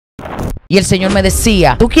Y el Señor me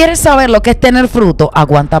decía, ¿tú quieres saber lo que es tener fruto?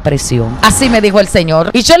 Aguanta presión. Así me dijo el Señor.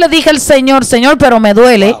 Y yo le dije al Señor, Señor, pero me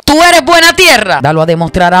duele. ¿Tú eres buena tierra? Dalo a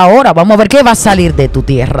demostrar ahora. Vamos a ver qué va a salir de tu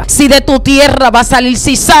tierra. Si de tu tierra va a salir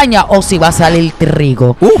cizaña o si va a salir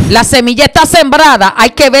trigo. La semilla está sembrada.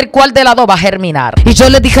 Hay que ver cuál de las dos va a germinar. Y yo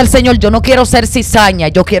le dije al Señor, yo no quiero ser cizaña,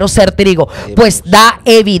 yo quiero ser trigo. Pues da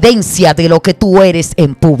evidencia de lo que tú eres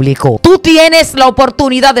en público. Tú tienes la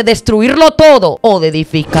oportunidad de destruirlo todo o de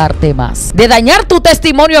edificarte más, de dañar tu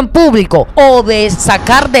testimonio en público o de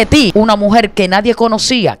sacar de ti una mujer que nadie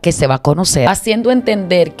conocía, que se va a conocer, haciendo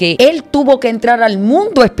entender que él tuvo que entrar al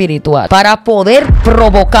mundo espiritual para poder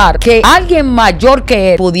provocar que alguien mayor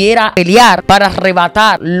que él pudiera pelear para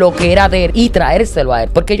arrebatar lo que era de él y traérselo a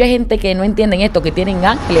él. Porque hay gente que no entienden esto, que tienen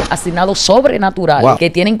ángeles asignados sobrenaturales,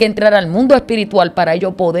 que tienen que entrar al mundo espiritual para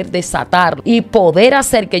ellos poder desatarlo y poder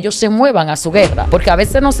hacer que ellos se muevan a su guerra. Porque a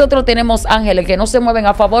veces nosotros tenemos ángeles que no se mueven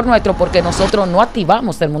a favor nuestro porque nosotros no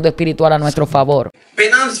activamos el mundo espiritual a nuestro favor.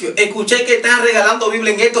 Benancio, escuché que están regalando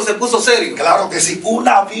Biblia en esto, ¿se puso serio? Claro que sí,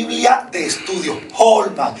 una Biblia de estudio,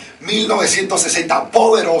 Holman, 1960,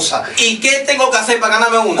 poderosa. ¿Y qué tengo que hacer para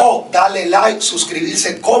ganarme una? Oh, dale like,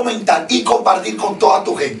 suscribirse, comentar y compartir con toda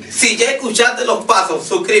tu gente. Si ya escuchaste los pasos,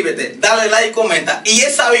 suscríbete, dale like y comenta. Y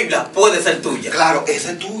esa Biblia puede ser tuya. Claro,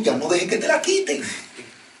 esa es tuya, no dejes que te la quiten.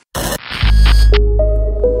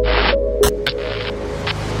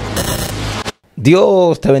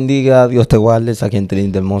 Dios te bendiga, Dios te guarde, a quien te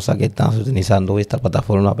linda hermosa que estás utilizando esta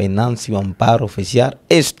plataforma Benancio, Amparo oficial.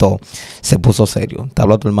 Esto se puso serio. Te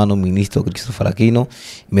habla tu hermano ministro Christopher Aquino.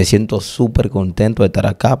 Me siento súper contento de estar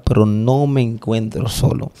acá, pero no me encuentro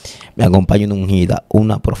solo. Me acompaña una ungida,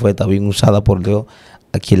 una profeta bien usada por Dios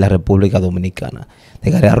aquí en la República Dominicana.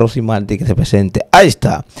 Dejaré a Rosy Martí que se presente a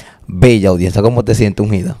esta bella audiencia. ¿Cómo te sientes,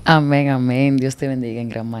 ungida? Amén, amén. Dios te bendiga en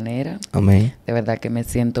gran manera. Amén. De verdad que me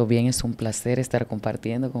siento bien. Es un placer estar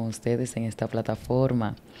compartiendo con ustedes en esta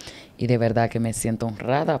plataforma. Y de verdad que me siento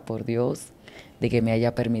honrada por Dios de que me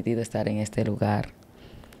haya permitido estar en este lugar.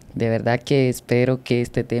 De verdad que espero que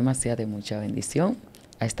este tema sea de mucha bendición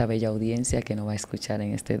a esta bella audiencia que nos va a escuchar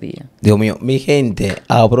en este día. Dios mío, mi gente,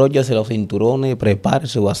 abróchase los cinturones, prepare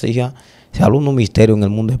su vasija. Se habla un misterio en el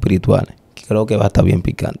mundo espiritual, que creo que va a estar bien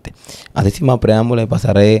picante. Así sin más preámbulo, le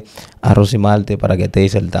pasaré a Rosy Martí para que esté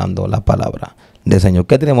disertando la palabra del Señor.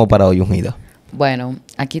 ¿Qué tenemos para hoy, ungida? Bueno,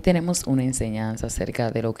 aquí tenemos una enseñanza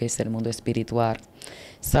acerca de lo que es el mundo espiritual.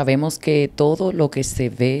 Sabemos que todo lo que se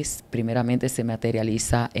ve primeramente se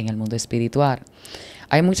materializa en el mundo espiritual.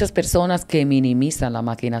 Hay muchas personas que minimizan las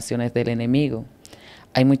maquinaciones del enemigo.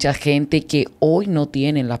 Hay mucha gente que hoy no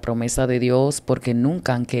tienen la promesa de Dios porque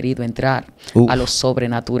nunca han querido entrar a lo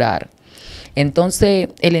sobrenatural. Entonces,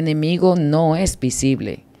 el enemigo no es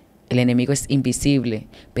visible. El enemigo es invisible,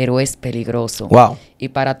 pero es peligroso. Wow. Y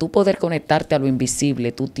para tú poder conectarte a lo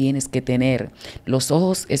invisible, tú tienes que tener los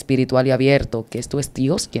ojos espirituales abiertos, que esto es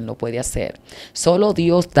Dios quien lo puede hacer. Solo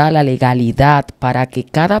Dios da la legalidad para que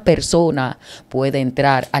cada persona pueda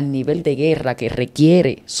entrar al nivel de guerra que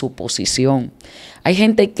requiere su posición. Hay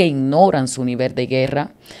gente que ignoran su nivel de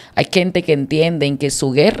guerra. Hay gente que entienden que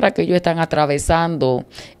su guerra que ellos están atravesando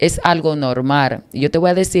es algo normal. Y yo te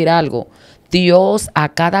voy a decir algo. Dios a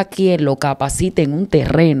cada quien lo capacita en un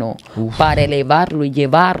terreno para elevarlo y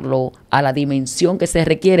llevarlo a la dimensión que se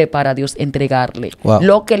requiere para Dios entregarle.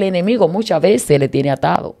 Lo que el enemigo muchas veces le tiene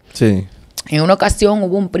atado. Sí. En una ocasión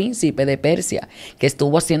hubo un príncipe de Persia que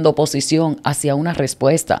estuvo haciendo oposición hacia una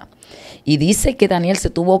respuesta. Y dice que Daniel se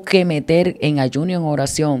tuvo que meter en ayuno y en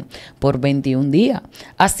oración por 21 días,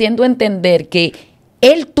 haciendo entender que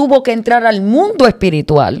él tuvo que entrar al mundo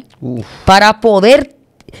espiritual para poder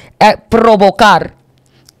provocar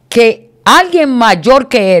que alguien mayor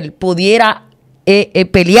que él pudiera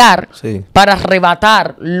pelear para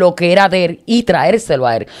arrebatar lo que era de él y traérselo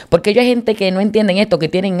a él. Porque hay gente que no entienden esto, que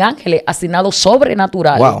tienen ángeles asignados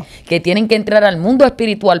sobrenaturales, que tienen que entrar al mundo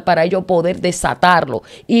espiritual para ellos poder desatarlo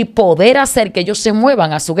y poder hacer que ellos se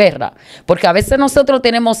muevan a su guerra. Porque a veces nosotros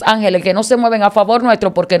tenemos ángeles que no se mueven a favor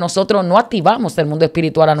nuestro porque nosotros no activamos el mundo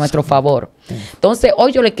espiritual a nuestro favor. Entonces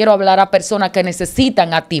hoy yo le quiero hablar a personas que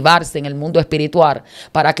necesitan activarse en el mundo espiritual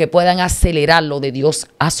para que puedan acelerar lo de Dios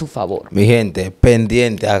a su favor. Mi gente,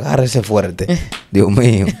 pendiente, agárrese fuerte. Dios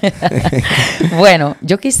mío. Bueno,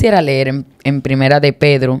 yo quisiera leer en Primera de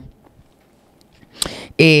Pedro,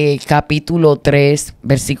 capítulo 3,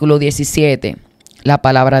 versículo 17. La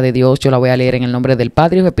palabra de Dios, yo la voy a leer en el nombre del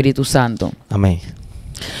Padre y del Espíritu Santo. Amén.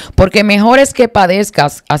 Porque mejor es que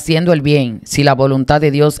padezcas haciendo el bien, si la voluntad de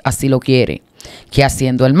Dios así lo quiere, que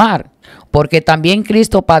haciendo el mal. Porque también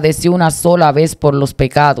Cristo padeció una sola vez por los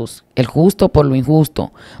pecados, el justo por lo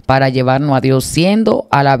injusto, para llevarnos a Dios, siendo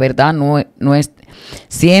a la verdad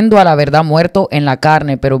muerto en la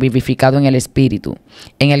carne, pero vivificado en el espíritu,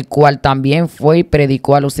 en el cual también fue y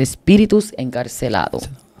predicó a los espíritus encarcelados.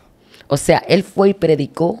 O sea, él fue y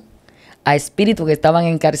predicó a espíritus que estaban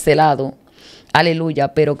encarcelados,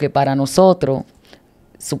 aleluya, pero que para nosotros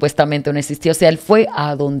supuestamente no existía. O sea, él fue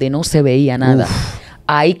a donde no se veía nada.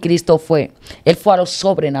 Ahí Cristo fue. Él fue a lo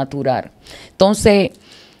sobrenatural. Entonces,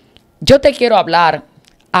 yo te quiero hablar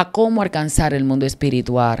a cómo alcanzar el mundo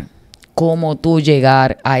espiritual. Cómo tú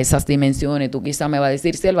llegar a esas dimensiones. Tú quizás me vas a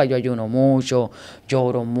decir, Selva, yo ayuno mucho, yo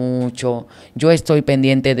oro mucho, yo estoy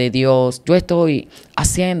pendiente de Dios, yo estoy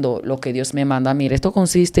haciendo lo que Dios me manda. Mira, esto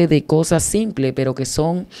consiste de cosas simples, pero que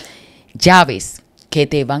son llaves que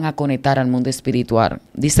te van a conectar al mundo espiritual.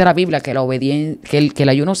 Dice la Biblia que el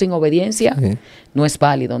ayuno sin obediencia no es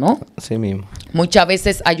válido, ¿no? Así mismo. Muchas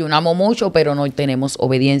veces ayunamos mucho, pero no tenemos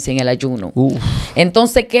obediencia en el ayuno.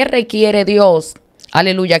 Entonces, ¿qué requiere Dios?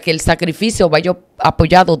 Aleluya, que el sacrificio vaya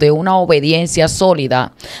apoyado de una obediencia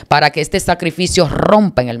sólida para que este sacrificio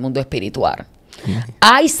rompa en el mundo espiritual.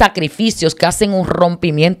 Hay sacrificios que hacen un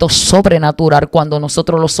rompimiento sobrenatural cuando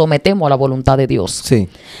nosotros los sometemos a la voluntad de Dios. Sí.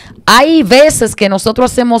 Hay veces que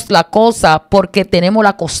nosotros hacemos la cosa porque tenemos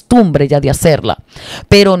la costumbre ya de hacerla,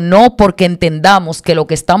 pero no porque entendamos que lo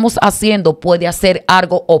que estamos haciendo puede hacer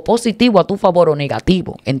algo o positivo a tu favor o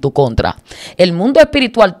negativo en tu contra. El mundo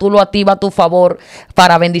espiritual tú lo activas a tu favor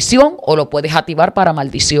para bendición o lo puedes activar para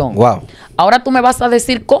maldición. Wow. Ahora tú me vas a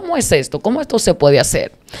decir, ¿cómo es esto? ¿Cómo esto se puede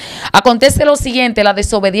hacer? Acontece lo siguiente, la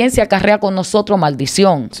desobediencia acarrea con nosotros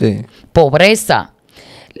maldición, pobreza.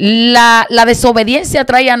 La desobediencia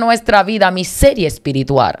trae a nuestra vida miseria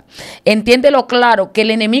espiritual. Entiéndelo claro, que el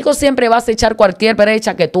enemigo siempre va a acechar cualquier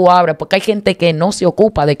brecha que tú abres, porque hay gente que no se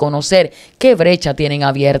ocupa de conocer qué brecha tienen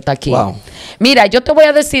abierta aquí. Wow. Mira, yo te voy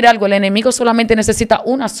a decir algo, el enemigo solamente necesita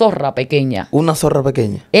una zorra pequeña. Una zorra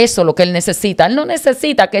pequeña. Eso es lo que él necesita. Él no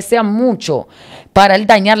necesita que sea mucho para él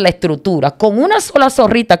dañar la estructura. Con una sola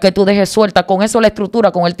zorrita que tú dejes suelta, con eso la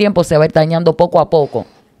estructura con el tiempo se va a ir dañando poco a poco.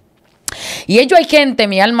 Y hay gente,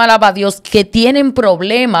 mi alma alaba a Dios, que tienen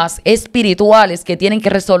problemas espirituales que tienen que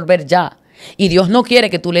resolver ya. Y Dios no quiere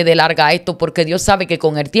que tú le dé larga a esto, porque Dios sabe que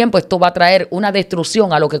con el tiempo esto va a traer una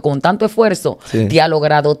destrucción a lo que con tanto esfuerzo te ha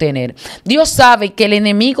logrado tener. Dios sabe que el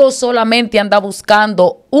enemigo solamente anda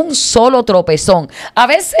buscando un solo tropezón. A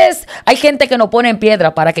veces hay gente que nos pone en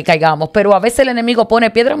piedra para que caigamos, pero a veces el enemigo pone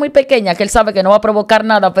piedras muy pequeñas que él sabe que no va a provocar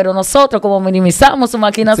nada, pero nosotros, como minimizamos sus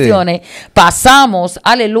maquinaciones, pasamos,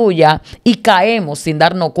 aleluya, y caemos sin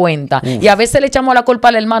darnos cuenta. Y a veces le echamos la culpa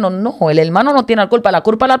al hermano. No, el hermano no tiene la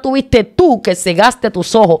culpa la tuviste tú, que cegaste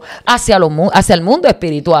tus ojos hacia el mundo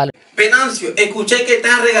espiritual. Benancio, escuché que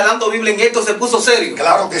están regalando Biblia en esto, se puso serio.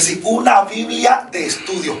 Claro que sí, una Biblia de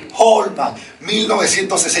estudio, Holman,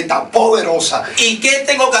 1960, poderosa. ¿Y qué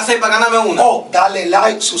tengo que hacer para ganarme una? Dale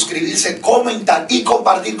like, suscribirse, comentar y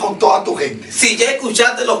compartir con toda tu gente. Si ya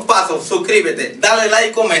escuchaste los pasos, suscríbete, dale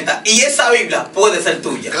like, comenta. Y esa Biblia puede ser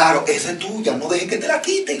tuya. Claro, esa es tuya, no dejes que te la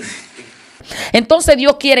quiten. Entonces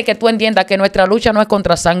Dios quiere que tú entiendas que nuestra lucha no es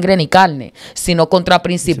contra sangre ni carne, sino contra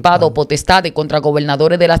principados, potestades, contra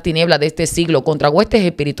gobernadores de las tinieblas de este siglo, contra huestes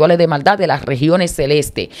espirituales de maldad de las regiones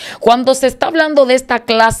celestes. Cuando se está hablando de esta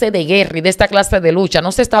clase de guerra y de esta clase de lucha,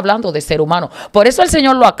 no se está hablando de ser humano. Por eso el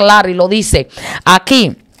Señor lo aclara y lo dice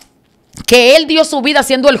aquí, que Él dio su vida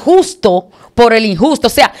siendo el justo por el injusto.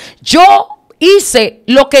 O sea, yo hice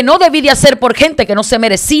lo que no debí de hacer por gente que no se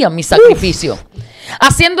merecía mi sacrificio.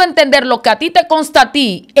 Haciendo entender lo que a ti te consta a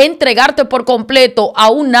ti, entregarte por completo a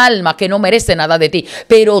un alma que no merece nada de ti.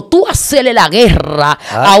 Pero tú hacerle la guerra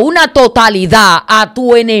a una totalidad, a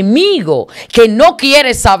tu enemigo que no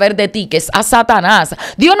quiere saber de ti, que es a Satanás.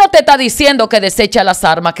 Dios no te está diciendo que deseche las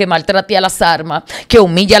armas, que maltrate a las armas, que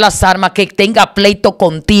humille a las armas, que tenga pleito,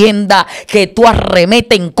 contienda, que tú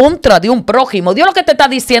arremete en contra de un prójimo. Dios lo que te está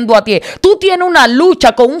diciendo a ti es, tú tienes una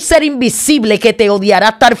lucha con un ser invisible que te odiará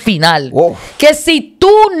hasta el final. Que si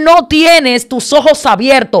tú no tienes tus ojos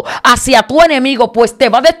abiertos hacia tu enemigo, pues te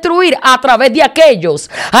va a destruir a través de aquellos,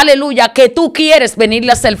 aleluya, que tú quieres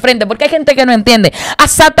venirle hacia el frente. Porque hay gente que no entiende. A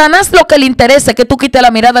Satanás lo que le interesa es que tú quites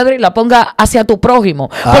la mirada de él y la ponga hacia tu prójimo.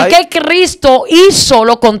 Porque Cristo hizo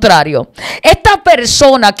lo contrario. Esta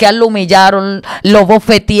persona que a él lo humillaron, lo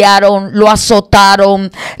bofetearon, lo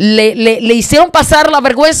azotaron, le hicieron pasar la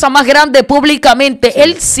vergüenza más grande públicamente.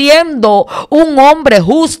 Él, siendo un hombre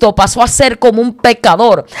justo, pasó a ser como un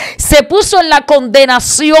pecador, se puso en la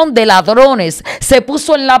condenación de ladrones, se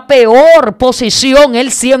puso en la peor posición,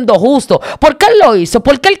 él siendo justo. ¿Por qué él lo hizo?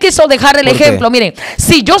 Porque él quiso dejar el ejemplo. Miren,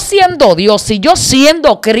 si yo siendo Dios, si yo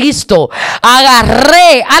siendo Cristo,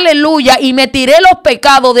 agarré, aleluya, y me tiré los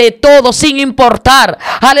pecados de todos sin importar,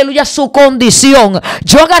 aleluya, su condición,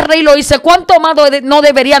 yo agarré y lo hice, ¿cuánto más no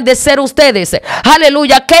deberían de ser ustedes?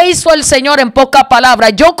 Aleluya. ¿Qué hizo el Señor en pocas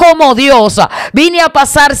palabras? Yo como Dios vine a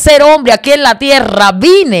pasar ser hombre aquí en la tierra,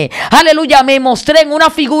 vine, aleluya, me mostré en una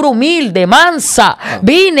figura humilde, mansa,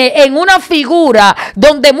 vine en una figura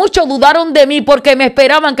donde muchos dudaron de mí porque me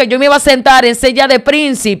esperaban que yo me iba a sentar en silla de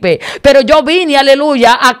príncipe, pero yo vine,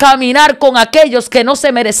 aleluya, a caminar con aquellos que no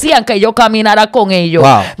se merecían que yo caminara con ellos.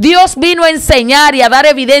 Dios vino a enseñar y a dar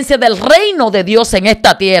evidencia del reino de Dios en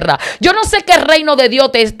esta tierra. Yo no sé qué reino de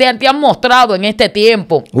Dios te han mostrado en este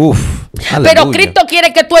tiempo. Pero Cristo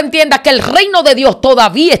quiere que tú entiendas que el reino de Dios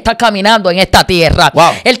todavía está caminando en esta tierra.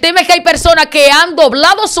 El tema es que hay personas que han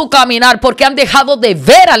doblado su caminar porque han dejado de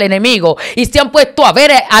ver al enemigo y se han puesto a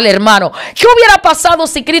ver al hermano. ¿Qué hubiera pasado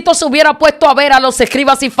si Cristo se hubiera puesto a ver a los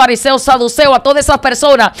escribas y fariseos, saduceos, a todas esas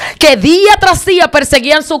personas que día tras día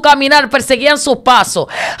perseguían su caminar, perseguían sus pasos?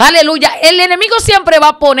 Aleluya. El enemigo siempre va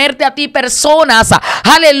a ponerte a ti personas,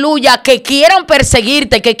 aleluya, que quieran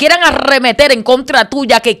perseguirte, que quieran arremeter en contra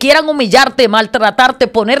tuya, que quieran humillarte, maltratarte,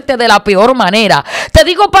 ponerte de la peor manera. Te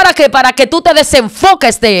digo para qué, para que tú te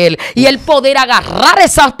desenfoques de él y él poder agarrar a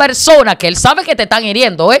esas personas que él sabe que te están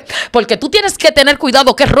hiriendo, porque tú tienes que tener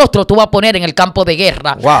cuidado qué rostro tú vas a poner en el campo de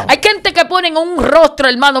guerra. Hay gente que ponen un rostro,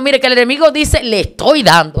 hermano, mire, que el enemigo dice, le estoy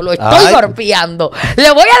dando, lo estoy golpeando.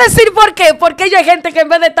 Le voy a decir por qué, porque hay gente que en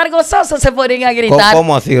vez de estar gozoso se ponen a gritar.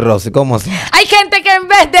 ¿Cómo así, Rosy? ¿Cómo así? Hay gente que en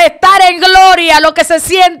vez de estar en gloria, lo que se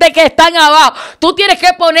siente que están abajo. Tú tienes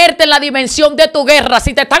que ponerte en la dimensión de tu guerra.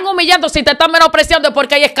 Si te están humillando, si te están menospreciando, es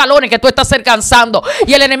porque hay escalones que tú estás alcanzando.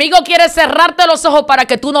 Y el enemigo quiere cerrarte los ojos para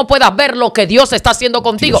que tú no puedas ver lo que Dios está haciendo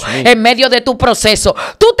contigo en medio de tu proceso.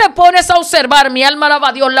 Tú te pones a observar, mi alma alaba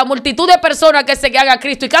a Dios, la multitud de personas que seguían a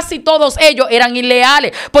Cristo y casi todos ellos eran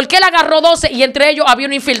ileales. Porque él agarró 12 y entre ellos había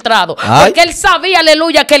un infiltrado. Porque él sabía,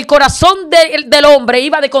 aleluya, que el corazón del hombre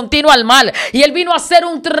iba de continuo al mal. Y él vino a hacer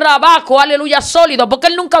un trabajo, aleluya, sólido, porque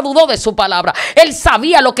él nunca dudó de su palabra. Él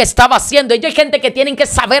sabía lo que estaba haciendo. Y hay gente que tienen que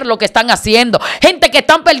saber lo que están haciendo. Gente que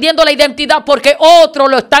están perdiendo la identidad porque otros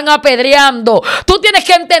lo están apedreando. Tú tienes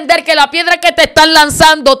que entender que la piedra que te están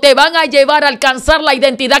lanzando te van a llevar a alcanzar la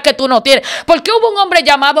identidad que tú no tienes. Porque hubo un hombre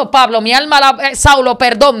llamado Pablo, mi alma, Saulo,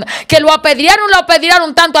 perdón, que lo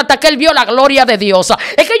apedrearon tanto hasta que él vio la gloria de Dios.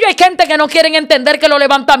 Es que hay gente que no quieren entender que los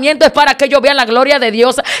levantamientos es para que ellos vean la gloria de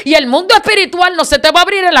Dios. Y el mundo espiritual no se te va a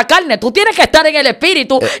abrir en la carne. Tú tienes que estar en el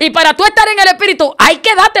espíritu. Y para tú estar en el espíritu hay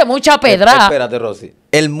que darte mucha pedra. Espérate, Rosy.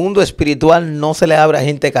 El mundo espiritual no se le abre a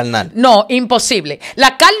gente carnal. No, imposible.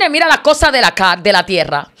 La carne mira las cosas de la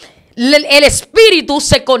tierra. El espíritu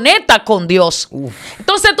se conecta con Dios.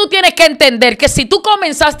 Entonces tú tienes que entender que si tú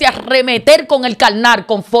comenzaste a arremeter con el carnal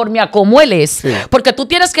conforme a como él es, porque tú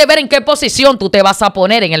tienes que ver en qué posición tú te vas a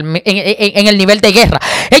poner en el nivel de guerra.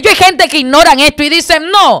 Ellos hay gente que ignoran esto y dicen,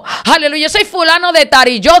 no, aleluya, yo soy fulano de tal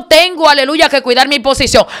y yo tengo, aleluya, que cuidar mi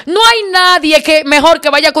posición. No hay nadie que mejor que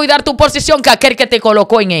vaya a cuidar tu posición que aquel que te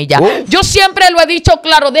colocó en ella. Yo siempre lo he dicho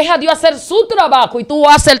claro, deja a Dios hacer su trabajo y tú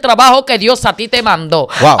haces el trabajo que Dios a ti te mandó.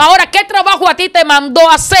 Ahora, ¿qué trabajo a ti te mandó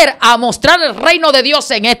a hacer? A mostrar el reino de Dios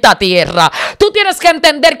en esta tierra. Tú tienes que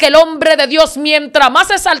entender que el hombre de Dios, mientras más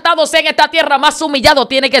exaltado sea en esta tierra, más humillado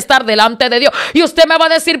tiene que estar delante de Dios. Y usted me va a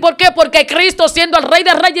decir ¿por qué? Porque Cristo, siendo el Rey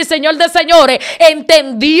de Reyes y Señor de Señores,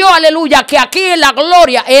 entendió, aleluya, que aquí la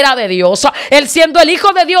gloria era de Dios. Él, siendo el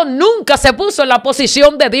Hijo de Dios, nunca se puso en la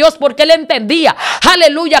posición de Dios porque él entendía,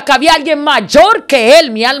 aleluya, que había alguien mayor que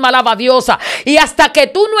él. Mi alma alaba a Dios. Y hasta que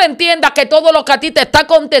tú no entiendas que todo lo que a ti te está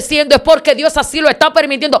aconteciendo es porque Dios así lo está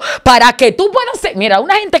permitiendo para que tú puedas ser. Mira,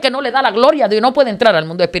 una gente que no le da la gloria a Dios no puede entrar al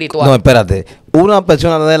mundo espiritual. No, espérate. Una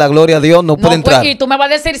persona que le dé la gloria a Dios no puede entrar. Y tú me vas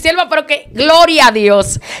a decir, sierva, pero que gloria a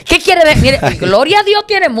Dios. ¿Qué quiere decir? Gloria a Dios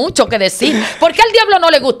tiene mucho que decir. Porque al diablo no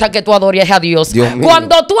le gusta que tú adores a Dios.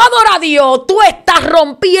 Cuando tú adoras a Dios, tú estás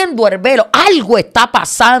rompiendo el velo. Algo está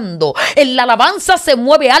pasando. En la alabanza se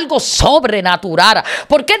mueve algo sobrenatural.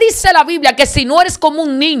 ¿Por qué dice la Biblia que si no eres como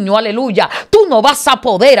un niño, aleluya, tú no vas a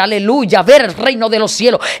poder, aleluya, ver el reino de los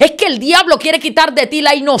cielos? Es que el diablo quiere quitar de ti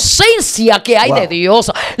la inocencia que hay de Dios.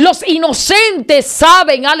 Los inocentes solamente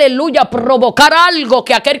saben, aleluya, provocar algo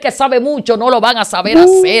que aquel que sabe mucho no lo van a saber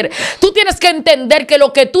hacer. Tú tienes que entender que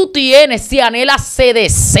lo que tú tienes se anhela, se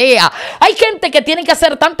desea. Hay gente que tiene que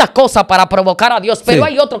hacer tantas cosas para provocar a Dios, pero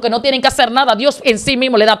hay otros que no tienen que hacer nada. Dios en sí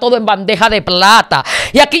mismo le da todo en bandeja de plata.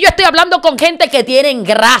 Y aquí yo estoy hablando con gente que tienen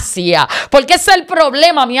gracia, porque ese es el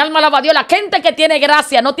problema, mi alma alaba a Dios. La gente que tiene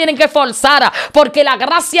gracia no tienen que forzar, porque la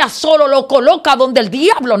gracia solo lo coloca donde el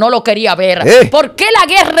diablo no lo quería ver. ¿Por qué la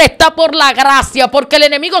guerra está por la gracia? Porque el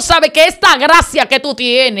enemigo sabe que esta gracia que tú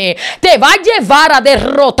tienes te va a llevar a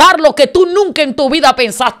derrotar lo que tú nunca en tu vida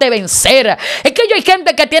pensaste vencer. Es que hay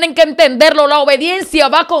gente que tienen que entenderlo. La obediencia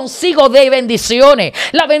va consigo de bendiciones.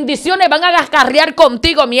 Las bendiciones van a acarrear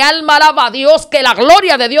contigo. Mi alma alaba a Dios. Que la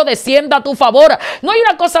gloria de Dios descienda a tu favor. No hay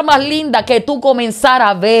una cosa más linda que tú comenzar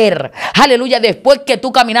a ver, aleluya, después que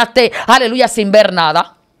tú caminaste, aleluya, sin ver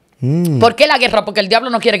nada. ¿Por qué la guerra? Porque el diablo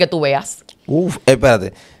no quiere que tú veas.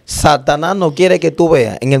 Espérate. Satanás no quiere que tú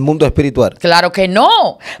veas en el mundo espiritual. Claro que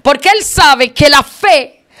no. Porque él sabe que la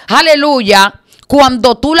fe, aleluya,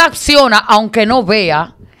 cuando tú la accionas, aunque no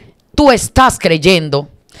vea, tú estás creyendo.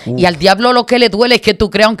 Y al diablo lo que le duele es que tú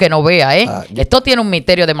creas aunque no vea, ¿eh? Esto tiene un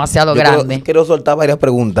misterio demasiado grande. Quiero soltar varias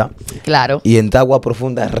preguntas. Claro. Y entrar agua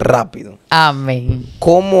profunda rápido. Amén.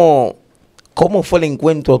 ¿Cómo fue el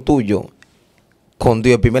encuentro tuyo con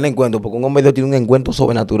Dios? El primer encuentro, porque un hombre de Dios tiene un encuentro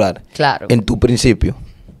sobrenatural. Claro. En tu principio.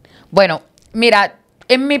 Bueno, mira,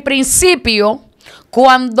 en mi principio,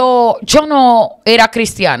 cuando yo no era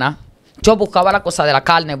cristiana, yo buscaba la cosa de la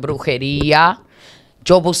carne, brujería.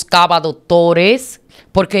 Yo buscaba doctores,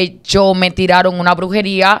 porque yo me tiraron una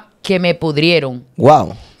brujería que me pudrieron.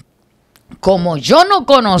 Wow. Como yo no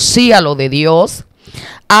conocía lo de Dios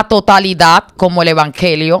a totalidad, como el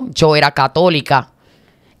evangelio, yo era católica.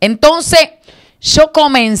 Entonces, yo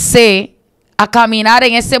comencé a caminar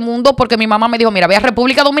en ese mundo porque mi mamá me dijo, mira, ve a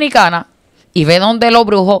República Dominicana y ve donde los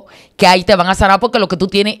brujos, que ahí te van a sanar porque lo que tú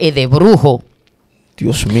tienes es de brujo.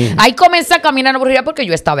 Dios mío. Ahí comencé a caminar en la brujería porque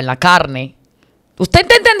yo estaba en la carne. ¿Usted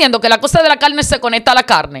está entendiendo que la cosa de la carne se conecta a la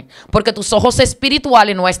carne? Porque tus ojos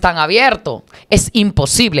espirituales no están abiertos. Es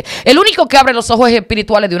imposible. El único que abre los ojos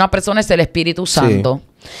espirituales de una persona es el Espíritu Santo.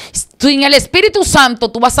 Sin el Espíritu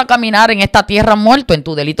Santo tú vas a caminar en esta tierra muerto en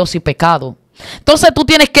tus delitos y pecados. Entonces tú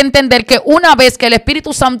tienes que entender que una vez que el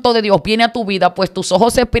Espíritu Santo de Dios viene a tu vida, pues tus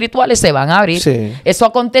ojos espirituales se van a abrir. Eso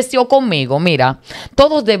aconteció conmigo. Mira,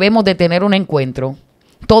 todos debemos de tener un encuentro.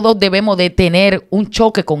 Todos debemos de tener un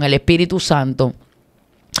choque con el Espíritu Santo.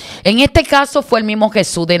 En este caso fue el mismo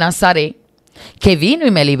Jesús de Nazaret que vino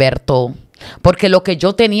y me libertó. Porque lo que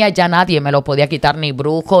yo tenía ya nadie me lo podía quitar, ni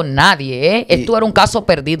brujo, nadie, ¿eh? Esto era un caso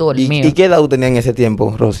perdido el mío. ¿Y qué edad tú tenías en ese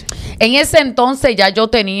tiempo, Rosy? En ese entonces ya yo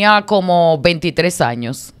tenía como 23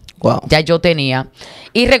 años. Wow. Ya yo tenía.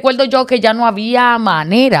 Y recuerdo yo que ya no había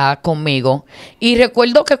manera conmigo. Y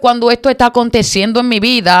recuerdo que cuando esto está aconteciendo en mi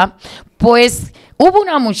vida, pues hubo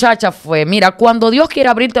una muchacha, mira, cuando Dios quiere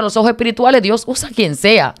abrirte los ojos espirituales, Dios usa a quien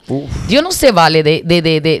sea. Dios no se vale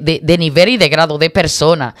de nivel y de grado de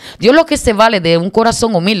persona. Dios lo que se vale de un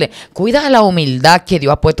corazón humilde. Cuida la humildad que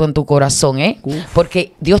Dios ha puesto en tu corazón, ¿eh?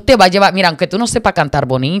 Porque Dios te va a llevar, mira, aunque tú no sepas cantar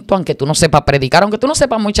bonito, aunque tú no sepas predicar, aunque tú no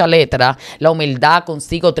sepas mucha letra, la humildad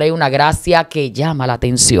consigo trae una gracia que llama la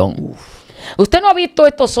atención. Usted no ha visto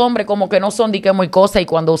estos hombres como que no son de que muy cosas y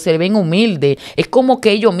cuando se ven humildes es como que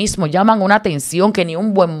ellos mismos llaman una atención que ni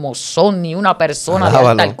un buen mozón ni una persona de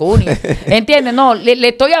alta alcurnia. ¿Entiendes? No, le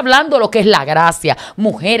estoy hablando de lo que es la gracia.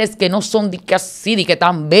 Mujeres que no son de que así, de que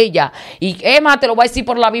tan bellas. Y Emma, te lo voy a decir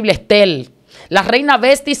por la Biblia, Estel. La reina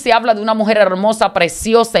Besti se habla de una mujer hermosa,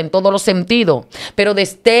 preciosa en todos los sentidos. Pero de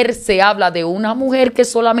Esther se habla de una mujer que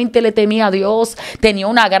solamente le temía a Dios, tenía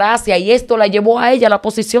una gracia y esto la llevó a ella a la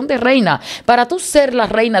posición de reina. Para tú ser la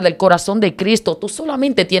reina del corazón de Cristo, tú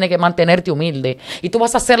solamente tienes que mantenerte humilde. Y tú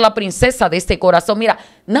vas a ser la princesa de este corazón. Mira,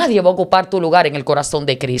 nadie va a ocupar tu lugar en el corazón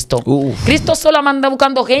de Cristo. Cristo solo anda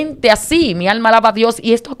buscando gente así. Mi alma alaba a Dios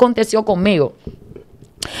y esto aconteció conmigo.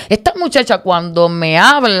 Esta muchacha cuando me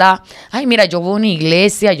habla, ay mira, yo voy a una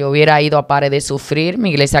iglesia, yo hubiera ido a Pare de Sufrir,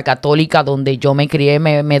 mi iglesia católica donde yo me crié,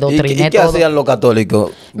 me doctriné. ¿Y qué hacían los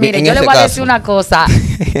católicos? Mire, yo le voy a decir una cosa.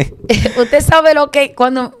 Usted sabe lo que,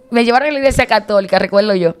 cuando me llevaron a la iglesia católica,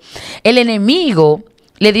 recuerdo yo, el enemigo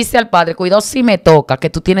le dice al padre, cuidado si me toca,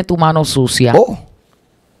 que tú tienes tu mano sucia.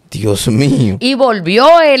 Dios mío. Y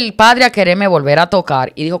volvió el padre a quererme volver a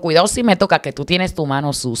tocar. Y dijo, cuidado si me toca, que tú tienes tu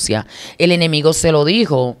mano sucia. El enemigo se lo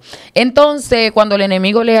dijo. Entonces, cuando el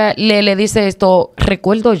enemigo le dice esto,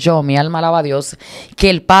 recuerdo yo, mi alma alaba a Dios, que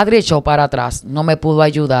el padre echó para atrás, no me pudo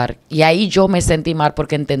ayudar. Y ahí yo me sentí mal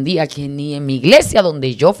porque entendía que ni en mi iglesia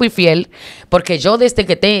donde yo fui fiel, porque yo desde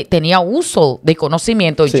que tenía uso de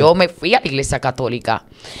conocimiento, Sí. yo me fui a la iglesia católica.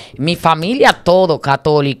 Mi familia, todo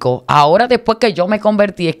católico. Ahora, después que yo me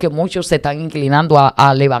convertí, es que muchos se están inclinando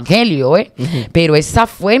al evangelio, ¿eh? Pero esa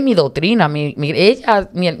fue mi doctrina. Mi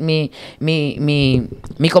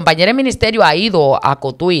compañera de ministerio ha ido a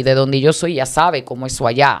Cotuí, de donde yo soy, ya sabe cómo es eso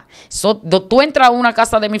allá. Tú entras a una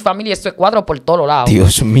casa de mi familia, eso es cuadro por todos lados.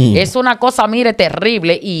 Dios mío. Es una cosa, mire,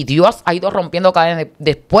 terrible. Y Dios ha ido rompiendo cadenas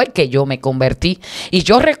después que yo me convertí. Y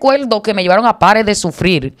yo recuerdo que me llevaron a pares de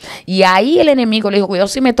sufrir. Y ahí el enemigo le dijo, cuidado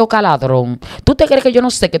si me toca ladrón. ¿Tú te crees que yo no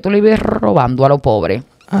sé que tú le ibas robando a los pobres?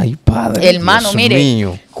 Ay, padre. Hermano, Dios mire,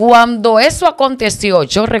 mío. cuando eso aconteció,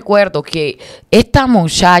 yo recuerdo que esta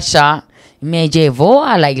muchacha me llevó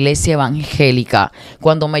a la iglesia evangélica.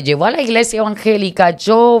 Cuando me llevó a la iglesia evangélica,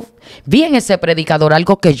 yo vi en ese predicador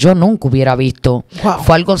algo que yo nunca hubiera visto. Wow.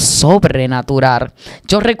 Fue algo sobrenatural.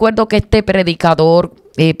 Yo recuerdo que este predicador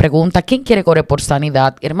pregunta, ¿quién quiere correr por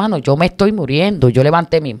sanidad? Hermano, yo me estoy muriendo. Yo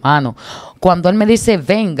levanté mis manos. Cuando él me dice,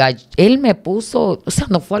 venga, él me puso, o sea,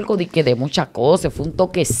 no fue algo de muchas cosas, fue un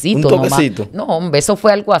toquecito. Un toquecito. Nomás. No, hombre, eso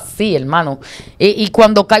fue algo así, hermano. Y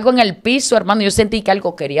cuando caigo en el piso, hermano, yo sentí que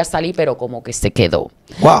algo quería salir, pero como que se quedó.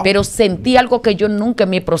 Wow. Pero sentí algo que yo nunca en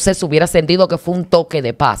mi proceso hubiera sentido, que fue un toque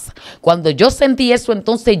de paz. Cuando yo sentí eso,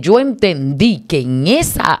 entonces yo entendí que en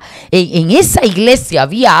esa iglesia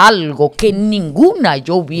había algo que ninguna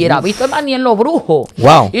yo hubiera visto, hermano, ni en los brujos.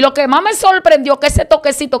 Wow. Y lo que más me sorprendió, que ese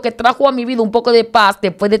toquecito que trajo a mi vida un poco de paz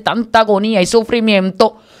después de tanta agonía y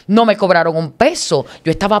sufrimiento, no me cobraron un peso.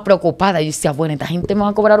 Yo estaba preocupada y decía, bueno, esta gente me va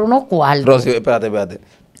a cobrar unos cuartos. Rosy, espérate.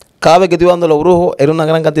 Cada vez que te iban dando los brujos, era una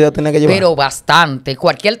gran cantidad que tenía que llevar. Pero bastante.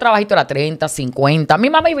 Cualquier trabajito era 30, 50. Mi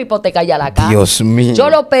mamá iba a hipotecar ya la casa. Dios mío. Yo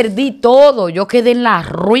lo perdí todo. Yo quedé en la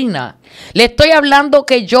ruina. Le estoy hablando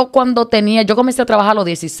que yo comencé a trabajar a los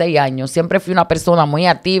 16 años. Siempre fui una persona muy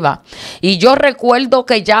activa. Y yo recuerdo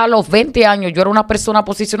que ya a los 20 años yo era una persona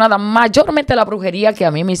posicionada. Mayormente la brujería que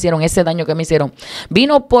a mí me hicieron, ese daño que me hicieron,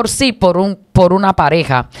 vino por una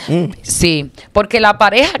pareja. Sí, porque la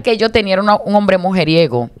pareja que yo tenía era un hombre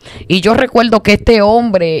mujeriego. Y yo recuerdo que este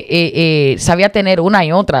hombre sabía tener una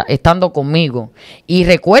y otra estando conmigo. Y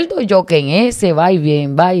recuerdo yo que en ese va y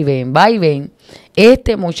ven,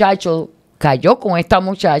 este muchacho cayó con esta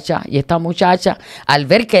muchacha. Y esta muchacha, al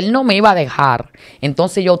ver que él no me iba a dejar,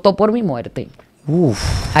 entonces yo optó por mi muerte.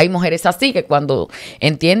 Uf. Hay mujeres así que cuando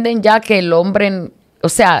entienden ya que el hombre, o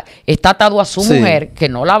sea, está atado a su Sí. mujer, que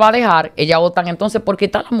no la va a dejar, ellas votan entonces porque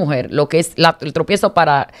está la mujer, lo que es el tropiezo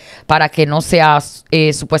para que no seas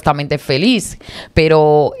supuestamente feliz.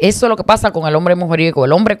 Pero eso es lo que pasa con el hombre mujeriego.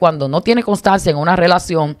 El hombre, cuando no tiene constancia en una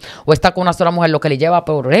relación o está con una sola mujer, lo que le lleva a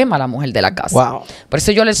problema a la mujer de la casa. Wow. Por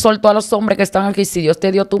eso yo les solto a los hombres que están aquí, si Dios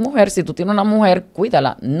te dio tu mujer, si tú tienes una mujer,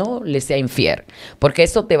 cuídala, no le sea infiel, porque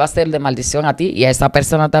eso te va a hacer de maldición a ti y a esa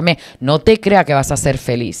persona también. No te creas que vas a ser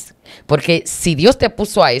feliz. Porque si Dios te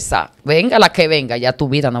puso a esa, venga la que venga, ya tu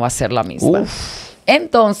vida no va a ser la misma. Uf.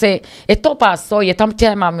 Entonces, esto pasó y esta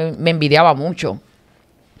muchacha me envidiaba mucho.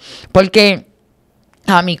 Porque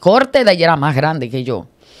a mi corte de ella era más grande que yo.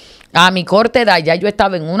 A mi corte de allá yo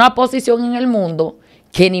estaba en una posición en el mundo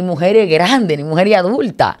que ni mujer es grande, ni mujer es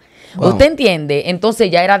adulta. Wow. ¿Usted entiende? Entonces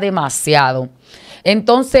ya era demasiado.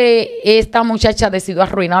 Entonces, esta muchacha decidió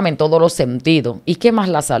arruinarme en todos los sentidos. ¿Y qué más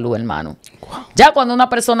la salud, hermano? Wow. Ya cuando a una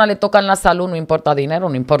persona le toca en la salud, no importa dinero,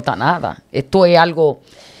 no importa nada. Esto es algo...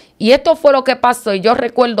 Y esto fue lo que pasó. Y yo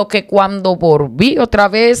recuerdo que cuando volví otra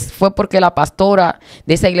vez, fue porque la pastora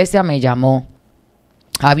de esa iglesia me llamó.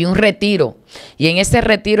 Había un retiro. Y en ese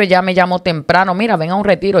retiro ella me llamó temprano. Mira, ven a un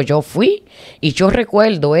retiro. Yo fui. Y yo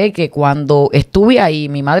recuerdo que cuando estuve ahí,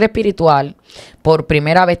 mi madre espiritual, por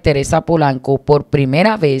primera vez, Teresa Polanco, por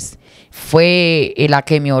primera vez, fue la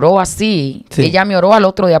que me oró así. Sí. Ella me oró al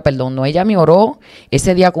otro día, perdón. No, ella me oró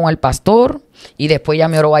ese día con el pastor. Y después ella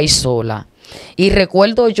me oró ahí sola. Y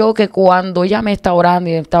recuerdo yo que cuando ella me está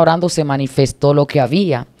orando, se manifestó lo que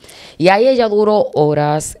había. Y ahí ella duró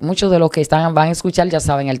horas. Muchos de los que van a escuchar ya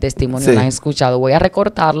saben el testimonio, Sí. lo han escuchado. Voy a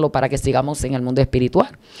recortarlo para que sigamos en el mundo espiritual.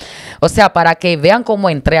 O sea, para que vean cómo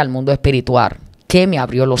entré al mundo espiritual, que me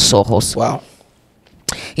abrió los ojos. Wow.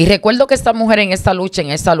 Y recuerdo que esta mujer en esta lucha,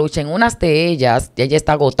 en unas de ellas, ella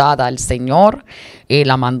está agotada. El Señor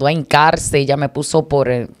la mandó a hincarse, ella me puso por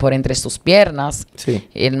entre sus piernas. Sí.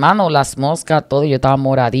 Hermano, las moscas, todo, yo estaba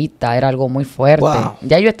moradita, era algo muy fuerte. Wow.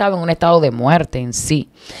 Ya yo estaba en un estado de muerte en sí.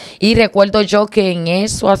 Y recuerdo yo que en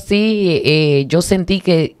eso así, yo sentí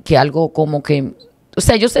que algo como que, o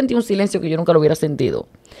sea, yo sentí un silencio que yo nunca lo hubiera sentido.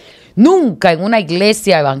 Nunca en una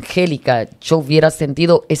iglesia evangélica yo hubiera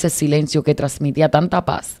sentido ese silencio que transmitía tanta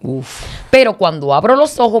paz. Uf. Pero cuando abro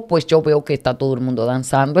los ojos, pues yo veo que está todo el mundo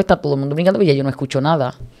danzando, está todo el mundo brincando y ya yo no escucho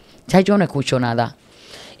nada. Ya yo no escucho nada.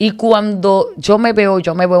 Y cuando yo me veo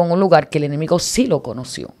en un lugar que el enemigo sí lo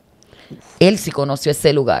conoció. Él sí conoció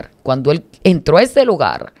ese lugar. Cuando él entró a ese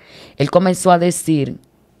lugar, él comenzó a decir,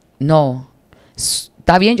 no,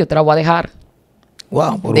 está bien, yo te la voy a dejar.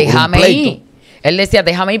 Wow, por Déjame un pleito. ir. Él decía,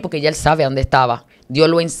 déjame ir porque ya él sabe dónde estaba. Dios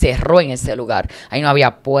lo encerró en ese lugar. Ahí no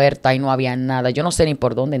había puerta, ahí no había nada. Yo no sé ni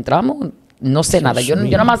por dónde entramos, no sé nada. Yo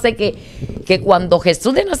nada más sé que cuando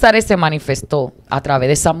Jesús de Nazaret se manifestó a través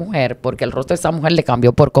de esa mujer, porque el rostro de esa mujer le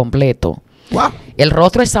cambió por completo. Wow. El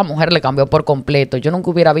rostro de esa mujer le cambió por completo. Yo nunca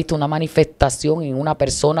hubiera visto una manifestación en una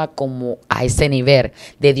persona como a ese nivel,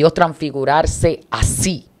 de Dios transfigurarse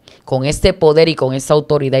así, con este poder y con esa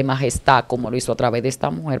autoridad y majestad, como lo hizo a través de esta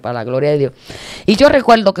mujer, para la gloria de Dios. Y yo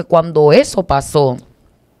recuerdo que cuando eso pasó,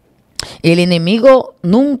 el enemigo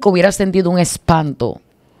nunca hubiera sentido un espanto,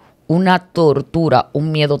 una tortura,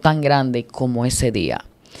 un miedo tan grande como ese día.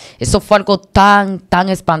 Eso fue algo tan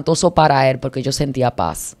espantoso para él, porque yo sentía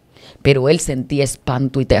paz, pero él sentía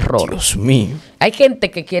espanto y terror. Dios mío. Hay gente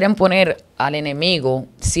que quieren poner al enemigo,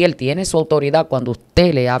 si él tiene su autoridad, cuando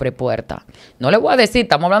usted le abre puerta. No le voy a decir,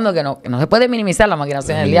 estamos hablando que no se puede minimizar la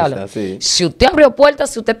maquinación del diablo. Sí. Si usted abrió puertas,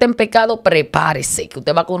 si usted está en pecado, prepárese, que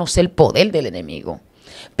usted va a conocer el poder del enemigo.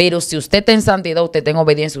 Pero si usted está en santidad, usted está en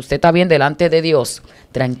obediencia, usted está bien delante de Dios,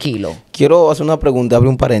 tranquilo. Quiero hacer una pregunta, abre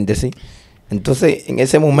un paréntesis. Entonces, en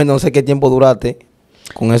ese momento, no sé qué tiempo duraste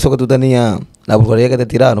con eso que tú tenías, la brujería que te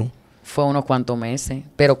tiraron. Fue unos cuantos meses,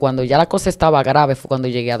 pero cuando ya la cosa estaba grave fue cuando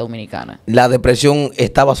llegué a Dominicana. La depresión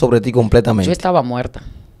estaba sobre ti completamente. Yo estaba muerta.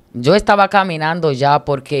 Yo estaba caminando ya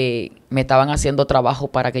porque me estaban haciendo trabajo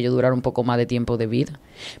para que yo durara un poco más de tiempo de vida.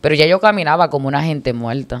 Pero ya yo caminaba como una gente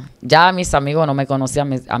muerta. Ya mis amigos no me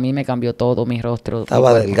conocían, a mí me cambió todo, mi rostro.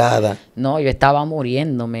 Estaba delgada. No, yo estaba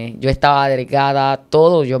muriéndome. Yo estaba delgada,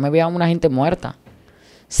 todo. Yo me veía una gente muerta.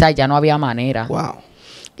 O sea, ya no había manera. Wow.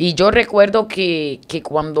 Y yo recuerdo que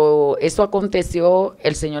cuando eso aconteció,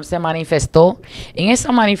 el Señor se manifestó. En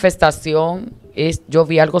esa manifestación yo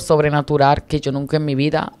vi algo sobrenatural que yo nunca en mi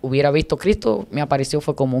vida hubiera visto. Cristo me apareció,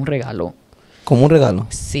 fue como un regalo. ¿Como un regalo?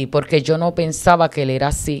 Sí, porque yo no pensaba que Él era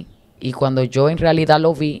así. Y cuando yo en realidad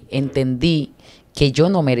lo vi, entendí que yo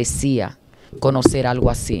no merecía conocer algo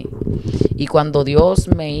así. Y cuando Dios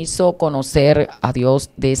me hizo conocer a Dios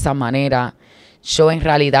de esa manera, yo en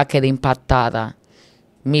realidad quedé impactada.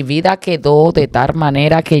 Mi vida quedó de tal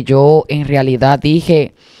manera que yo en realidad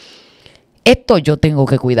dije, esto yo tengo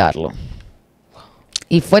que cuidarlo.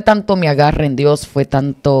 Y fue tanto mi agarre en Dios, fue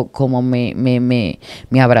tanto como me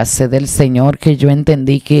abracé del Señor, que yo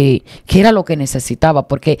entendí que era lo que necesitaba,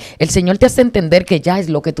 porque el Señor te hace entender que ya es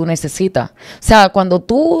lo que tú necesitas. O sea, cuando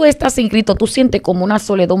tú estás sin Cristo, tú sientes como una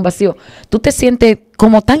soledad, un vacío. Tú te sientes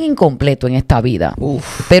como tan incompleto en esta vida.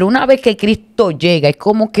 Uf. Pero una vez que Cristo llega, es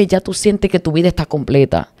como que ya tú sientes que tu vida está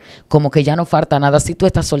completa. Como que ya no falta nada. Si tú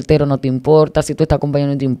estás soltero no te importa, si tú estás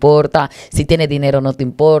acompañado no te importa, si tienes dinero no te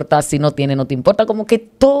importa, si no tienes no te importa. Como que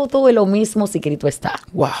todo es lo mismo si Cristo está.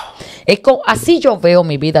 Wow. Así yo veo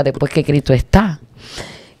mi vida después que Cristo está.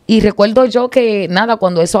 Y recuerdo yo que nada,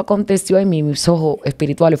 cuando eso aconteció, en mis ojos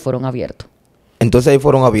espirituales fueron abiertos. Entonces ahí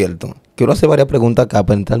fueron abiertos. Quiero hacer varias preguntas acá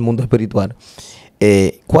para entrar al mundo espiritual.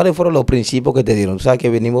 ¿Cuáles fueron los principios que te dieron? Tú sabes que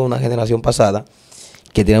venimos de una generación pasada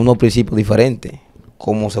que tenía unos principios diferentes.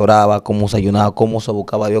 Cómo se oraba, cómo se ayunaba, cómo se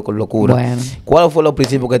buscaba a Dios con locura. Bueno. ¿Cuáles fueron los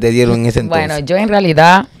principios que te dieron en ese entonces? Bueno, yo en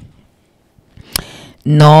realidad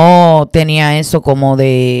no tenía eso como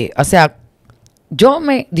de... O sea, Dios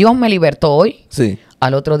me libertó hoy. Sí.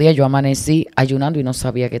 Al otro día yo amanecí ayunando y no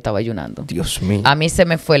sabía que estaba ayunando. Dios mío. A mí se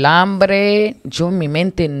me fue el hambre. Yo en mi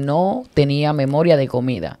mente no tenía memoria de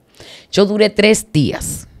comida. Yo duré 3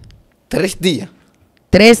 días. 3 días.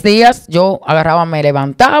 3 días yo agarraba, me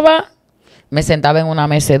levantaba, me sentaba en una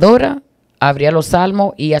mecedora, abría los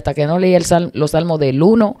salmos y hasta que no leía los salmos del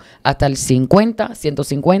 1 hasta el 50,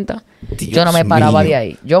 150, Dios yo no me paraba mío. de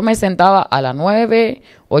ahí. Yo me sentaba a las 9,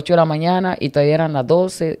 8 de la mañana y todavía eran las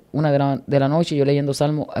 12, 1 de la noche y yo leyendo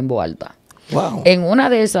salmos en voz alta. Wow. En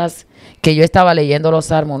una de esas que yo estaba leyendo los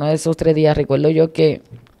salmos, uno de esos 3 días, recuerdo yo que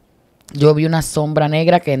yo vi una sombra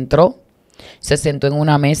negra que entró Se sentó en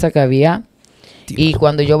una mesa que había. Y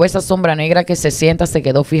cuando yo veo esa sombra negra que se sienta, se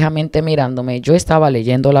quedó fijamente mirándome. Yo estaba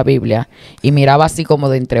leyendo la Biblia y miraba así como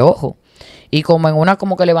de entreojo. Y como en una,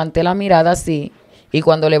 como que levanté la mirada así. Y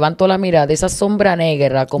cuando levanto la mirada, esa sombra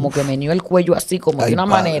negra como que me nió el cuello así, como de una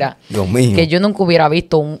manera que yo nunca hubiera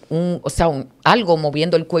visto algo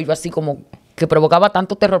moviendo el cuello así como que provocaba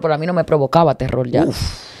tanto terror, pero a mí no me provocaba terror ya.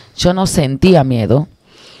 Yo no sentía miedo.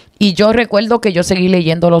 Y yo recuerdo que yo seguí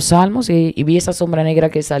leyendo los salmos y vi esa sombra negra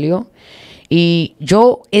que salió. Y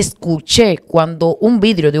yo escuché cuando un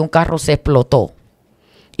vidrio de un carro se explotó.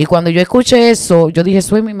 Y cuando yo escuché eso, yo dije,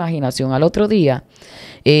 eso es mi imaginación. Al otro día,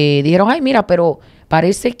 dijeron, ay, mira, pero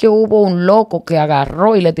parece que hubo un loco que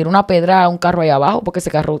agarró y le tiró una pedra a un carro ahí abajo porque ese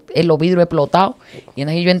carro, los vidrios explotados. Y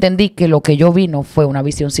entonces yo entendí que lo que yo vi no fue una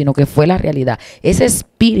visión, sino que fue la realidad. Ese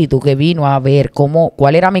espíritu que vino a ver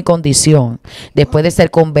cuál era mi condición después de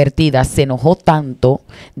ser convertida, se enojó tanto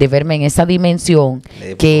de verme en esa dimensión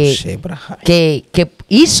que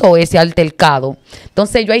hizo ese altercado.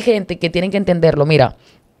 Entonces hay gente que tienen que entenderlo. Mira,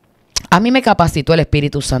 a mí me capacitó el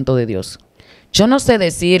Espíritu Santo de Dios. Yo no sé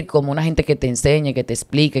decir como una gente que te enseñe, que te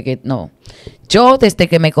explique, que no. Yo desde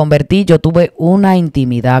que me convertí, yo tuve una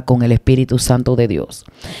intimidad con el Espíritu Santo de Dios.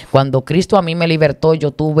 Cuando Cristo a mí me libertó,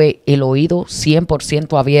 yo tuve el oído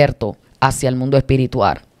 100% abierto hacia el mundo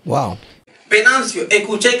espiritual. Wow. Benancio,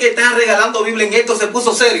 escuché que están regalando Biblia en esto, se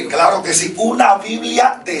puso serio. Claro que sí, una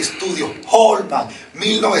Biblia de estudio, Holman,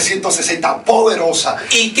 1960, poderosa.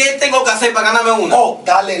 ¿Y qué tengo que hacer para ganarme una? Oh,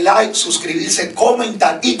 dale like, suscribirse,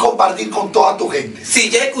 comentar y compartir con toda tu gente. Si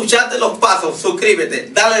ya escuchaste los pasos,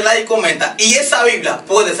 suscríbete, dale like y comenta. Y esa Biblia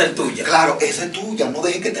puede ser tuya. Claro, esa es tuya, no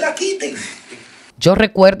dejes que te la quiten. Yo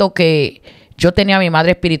recuerdo que yo tenía a mi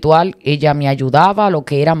madre espiritual, ella me ayudaba a lo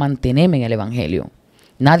que era mantenerme en el Evangelio.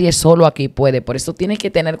 Nadie solo aquí puede, por eso tienes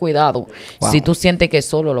que tener cuidado. Wow. Si tú sientes que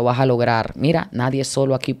solo lo vas a lograr, mira, nadie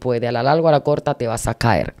solo aquí puede. A la larga o a la corta te vas a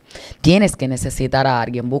caer. Tienes que necesitar a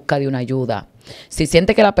alguien, busca de una ayuda. Si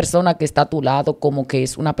sientes que la persona que está a tu lado como que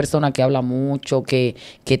es una persona que habla mucho, que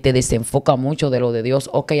te desenfoca mucho de lo de Dios,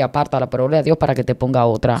 ok, apártala, pero ore a Dios para que te ponga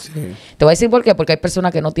otra. Sí. Te voy a decir por qué, porque hay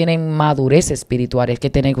personas que no tienen madurez espiritual, hay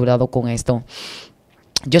que tener cuidado con esto.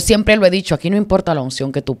 Yo siempre lo he dicho, aquí no importa la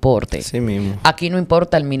unción que tú portes. Sí mismo. Aquí no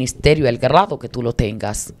importa el ministerio, el grado que tú lo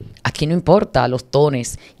tengas. Aquí no importa los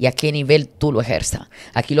dones y a qué nivel tú lo ejerzas.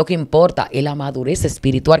 Aquí lo que importa es la madurez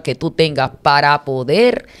espiritual que tú tengas para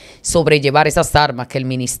poder sobrellevar esas armas que el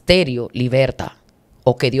ministerio liberta.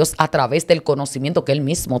 O que Dios a través del conocimiento que Él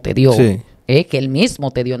mismo te dio. Sí. Que Él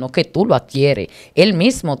mismo te dio, no que tú lo adquieres. Él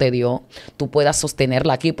mismo te dio, tú puedas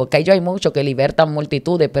sostenerla aquí. Porque ahí hay muchos que libertan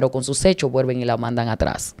multitudes, pero con sus hechos vuelven y la mandan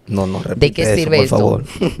atrás. No, ¿de qué sirve esto? Por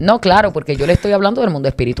favor. No, claro, porque yo le estoy hablando del mundo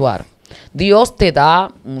espiritual. Dios te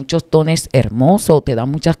da muchos dones hermosos, te da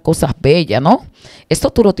muchas cosas bellas, ¿no? Esto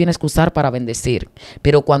tú lo tienes que usar para bendecir.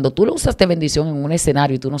 Pero cuando tú lo usas de bendición en un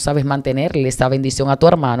escenario y tú no sabes mantenerle esa bendición a tu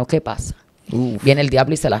hermano, ¿qué pasa? Viene el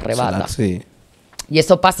diablo y se la arrebata. Sí. Y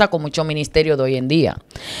eso pasa con muchos ministerios de hoy en día,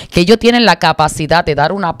 que ellos tienen la capacidad de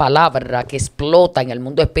dar una palabra que explota en el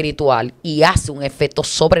mundo espiritual y hace un efecto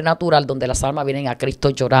sobrenatural donde las almas vienen a Cristo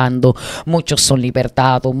llorando, muchos son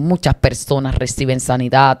libertados, muchas personas reciben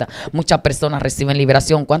sanidad, muchas personas reciben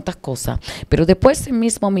liberación, cuántas cosas. Pero después el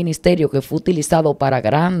mismo ministerio que fue utilizado para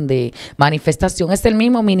grande manifestación es el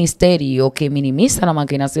mismo ministerio que minimiza las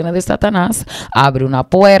maquinaciones de Satanás, abre una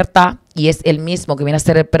puerta. Y es el mismo que viene a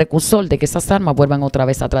ser el precursor de que esas almas vuelvan otra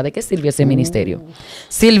vez atrás. ¿De qué sirvió ese ministerio?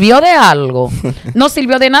 ¿Sirvió de algo? No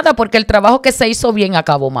sirvió de nada porque el trabajo que se hizo bien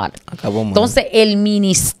acabó mal. Entonces el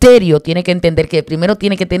ministerio tiene que entender que primero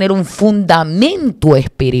tiene que tener un fundamento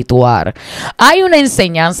espiritual. Hay una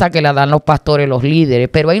enseñanza que la dan los pastores, los líderes,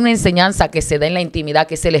 pero hay una enseñanza que se da en la intimidad,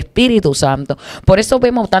 que es el Espíritu Santo. Por eso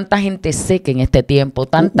vemos tanta gente seca en este tiempo,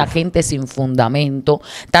 tanta gente sin fundamento,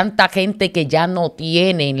 tanta gente que ya no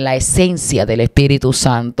tiene la esencia del Espíritu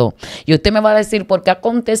Santo. Y usted me va a decir, ¿por qué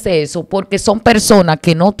acontece eso? Porque son personas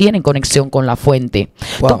que no tienen conexión con la fuente.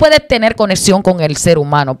 Wow. Tú puedes tener conexión con el ser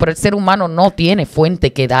humano, pero el ser humano no tiene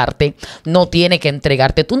fuente que darte, no tiene que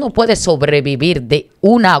entregarte. Tú no puedes sobrevivir de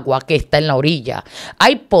un agua que está en la orilla.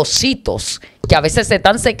 Hay pocitos que a veces se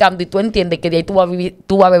están secando y tú entiendes que de ahí tú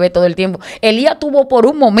vas a beber todo el tiempo. Elías tuvo por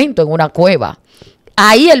un momento en una cueva.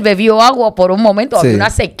 Ahí él bebió agua por un momento, había una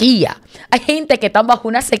sequía. Hay gente que está bajo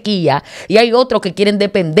una sequía y hay otros que quieren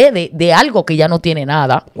depender de algo que ya no tiene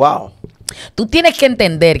nada. Wow. Tú tienes que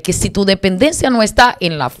entender que si tu dependencia no está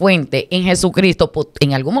en la fuente, en Jesucristo, pues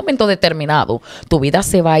en algún momento determinado, tu vida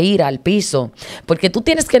se va a ir al piso. Porque tú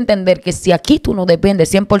tienes que entender que si aquí tú no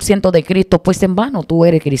dependes 100% de Cristo, pues en vano tú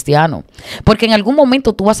eres cristiano. Porque en algún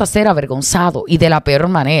momento tú vas a ser avergonzado y de la peor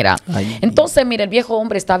manera. Ay. Entonces, mira, el viejo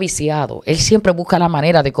hombre está viciado. Él siempre busca la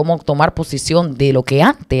manera de cómo tomar posición de lo que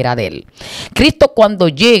antes era de él. Cristo cuando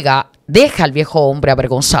llega, deja al viejo hombre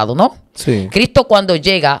avergonzado, ¿no? Sí. Cristo cuando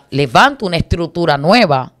llega, levanta una estructura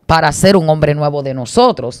nueva para ser un hombre nuevo de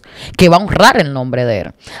nosotros, que va a honrar el nombre de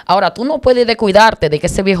él. Ahora, tú no puedes descuidarte de que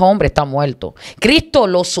ese viejo hombre está muerto. Cristo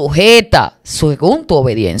lo sujeta según tu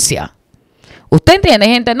obediencia. ¿Usted entiende,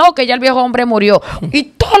 gente? No, que ya el viejo hombre murió. Y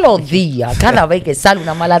todos los días, cada vez que sale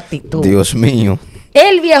una mala actitud. Dios mío.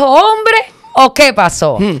 El viejo hombre... ¿O qué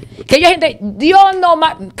pasó? Que hay gente, Dios no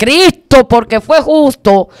más, Cristo, porque fue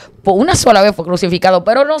justo, por una sola vez fue crucificado,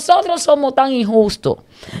 pero nosotros somos tan injustos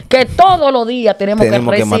que todos los días tenemos que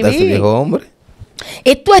recibir. Matar a ese viejo hombre.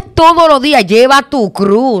 Esto es todos los días, lleva tu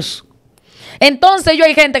cruz. Entonces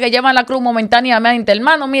hay gente que lleva la cruz momentáneamente,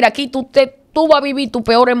 hermano, mira, aquí tú vas a vivir tu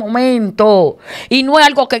peor momento. Y no es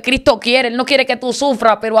algo que Cristo quiere. Él no quiere que tú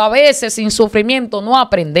sufras, pero a veces sin sufrimiento no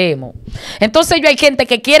aprendemos. Entonces hay gente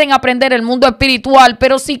que quieren aprender el mundo espiritual,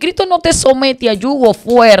 pero si Cristo no te somete a yugo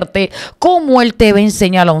fuerte, ¿cómo Él te va a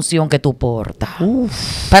enseñar la unción que tú portas?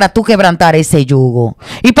 Para tú quebrantar ese yugo.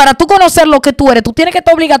 Y para tú conocer lo que tú eres, tú tienes que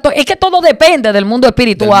estar obligatorio. Es que todo depende del mundo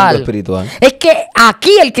espiritual. Es que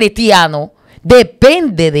aquí el cristiano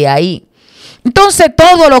depende de ahí. Entonces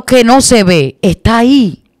todo lo que no se ve está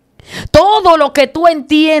ahí. Todo lo que tú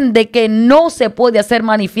entiendes que no se puede hacer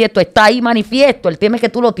manifiesto está ahí manifiesto. El tema es que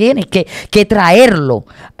tú lo tienes que traerlo.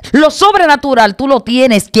 Lo sobrenatural tú lo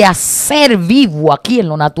tienes que hacer vivo aquí en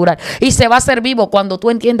lo natural. Y se va a hacer vivo cuando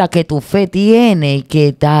tú entiendas que tu fe tiene que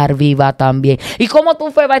estar viva también. ¿Y cómo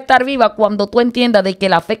tu fe va a estar viva? Cuando tú entiendas de que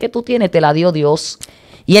la fe que tú tienes te la dio Dios.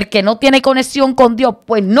 Y el que no tiene conexión con Dios,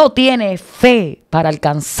 pues no tiene fe para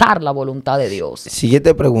alcanzar la voluntad de Dios.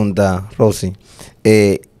 Siguiente pregunta, Rosy.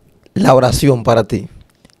 La oración para ti.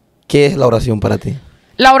 ¿Qué es la oración para ti?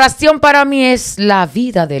 La oración para mí es la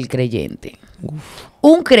vida del creyente.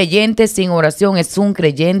 Un creyente sin oración es un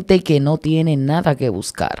creyente que no tiene nada que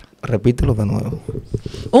buscar. Repítelo de nuevo.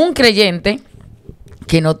 Un creyente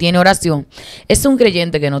que no tiene oración es un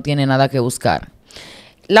creyente que no tiene nada que buscar.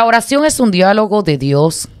 La oración es un diálogo de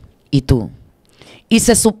Dios y tú. Y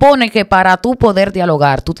se supone que para tú poder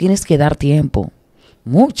dialogar, tú tienes que dar tiempo,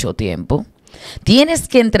 mucho tiempo. Tienes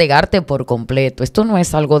que entregarte por completo. Esto no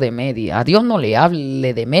es algo de media. A Dios no le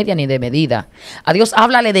hable de media ni de medida. A Dios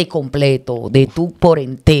háblale de completo, de tú por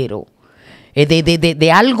entero.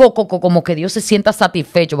 De algo como que Dios se sienta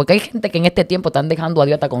satisfecho. Porque hay gente que en este tiempo están dejando a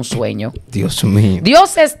Dios hasta con sueño. Dios mío.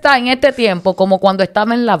 Dios está en este tiempo como cuando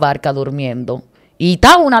estaba en la barca durmiendo. Y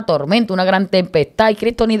estaba una tormenta, una gran tempestad, y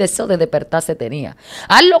Cristo ni deseo de despertarse tenía.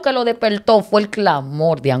 A lo que lo despertó fue el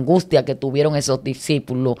clamor de angustia que tuvieron esos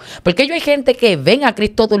discípulos. Porque ellos hay gente que ven a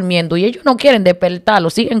Cristo durmiendo y ellos no quieren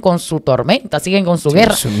despertarlo, siguen con su tormenta, siguen con su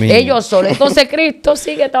guerra. Ellos solos. Entonces Cristo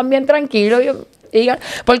sigue también tranquilo.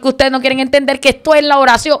 Porque ustedes no quieren entender que esto es la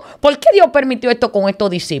oración. ¿Por qué Dios permitió esto con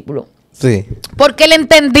estos discípulos? Sí. Porque él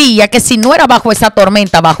entendía que si no era bajo esa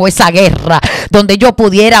tormenta, bajo esa guerra, donde ellos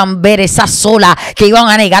pudieran ver esas olas que iban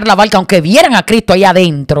a negar la barca, aunque vieran a Cristo ahí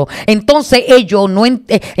adentro, entonces ellos no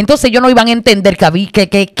iban a entender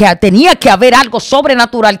que tenía que haber algo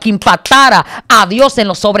sobrenatural que impactara a Dios en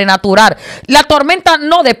lo sobrenatural. La tormenta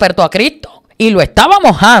no despertó a Cristo y lo estaba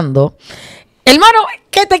mojando. Hermano,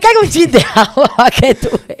 que te caiga un chiste de agua que tú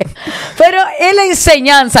veas. Pero es la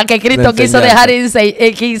enseñanza que Cristo quiso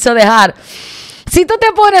dejar. Si tú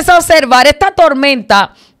te pones a observar esta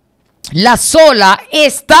tormenta, las olas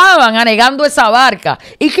estaban anegando esa barca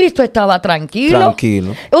y Cristo estaba tranquilo.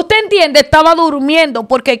 Usted entiende, estaba durmiendo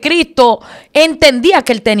porque Cristo entendía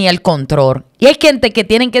que Él tenía el control. Y hay gente que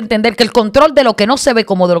tienen que entender que el control de lo que no se ve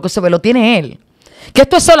como de lo que se ve lo tiene Él. Que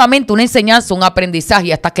esto es solamente una enseñanza, un aprendizaje,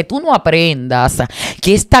 y hasta que tú no aprendas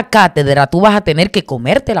que esta cátedra tú vas a tener que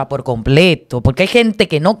comértela por completo, porque hay gente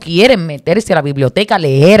que no quiere meterse a la biblioteca a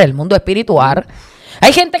leer el mundo espiritual.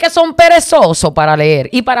 Hay gente que son perezosos para leer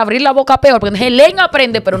y para abrir la boca peor, porque leen,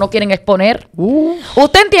 aprende, pero no quieren exponer.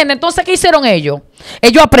 ¿Usted entiende? Entonces, ¿qué hicieron ellos?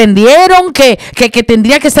 Ellos aprendieron que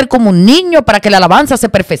tendría que ser como un niño para que la alabanza se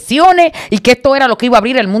perfeccione y que esto era lo que iba a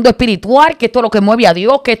abrir el mundo espiritual, que esto es lo que mueve a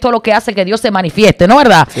Dios, que esto es lo que hace que Dios se manifieste, ¿no,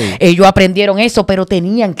 verdad? Sí. Ellos aprendieron eso, pero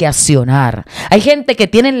tenían que accionar. Hay gente que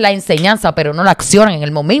tienen la enseñanza, pero no la accionan en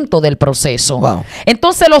el momento del proceso. Wow.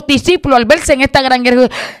 Entonces los discípulos, al verse en esta gran guerra,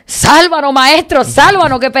 sálvanos, maestro, sálvanos.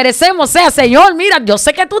 sálvanos que perecemos. O sea, Señor, mira, yo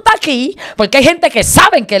sé que tú estás aquí, porque hay gente que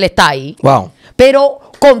saben que Él está ahí. Wow. Pero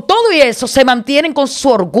con todo y eso se mantienen con su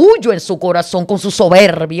orgullo en su corazón, con su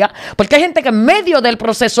soberbia. Porque hay gente que en medio del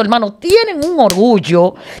proceso, hermano, tienen un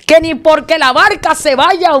orgullo que ni porque la barca se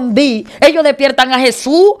vaya a hundir, ellos despiertan a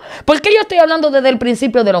Jesús. ¿Por qué yo estoy hablando desde el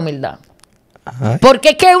principio de la humildad? Ajá. Porque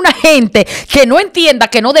es que una gente que no entienda,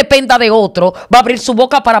 que no dependa de otro, va a abrir su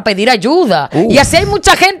boca para pedir ayuda. Y así hay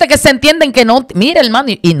mucha gente que se entienden que no, mire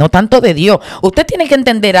hermano, y no tanto de Dios. Usted tiene que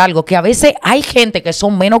entender algo, que a veces hay gente que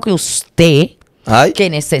son menos que usted, Ay.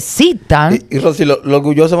 que necesitan. Y Rosy, ¿lo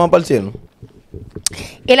orgulloso van para el cielo?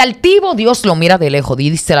 El altivo Dios lo mira de lejos,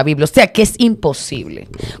 dice la Biblia. O sea que es imposible.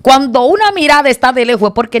 Cuando una mirada está de lejos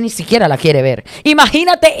es porque ni siquiera la quiere ver.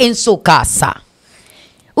 Imagínate en su casa.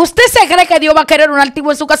 ¿Usted se cree que Dios va a querer un altivo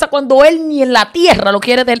en su casa cuando Él ni en la tierra lo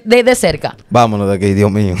quiere de cerca? Vámonos de aquí, Dios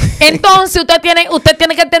mío. Entonces usted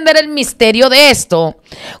tiene que entender el misterio de esto.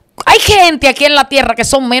 Hay gente aquí en la tierra que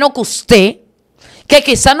son menos que usted, que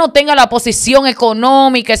quizás no tenga la posición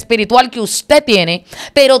económica, espiritual que usted tiene,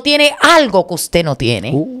 pero tiene algo que usted no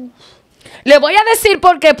tiene. Le voy a decir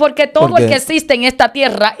por qué. Porque todo el que existe en esta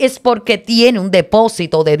tierra es porque tiene un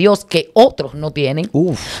depósito de Dios que otros no tienen.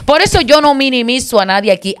 Por eso yo no minimizo a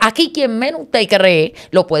nadie aquí. Aquí quien menos usted cree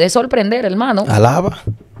lo puede sorprender, hermano. Alaba.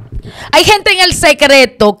 Hay gente en el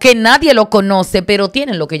secreto que nadie lo conoce, pero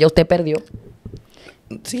tienen lo que ya usted perdió.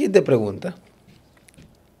 Siguiente pregunta.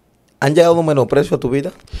 ¿Han llegado un menosprecio a tu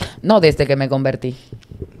vida? No desde que me convertí.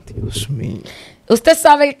 Dios mío. Usted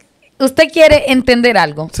sabe, usted quiere entender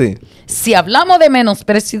algo. Sí. Si hablamos de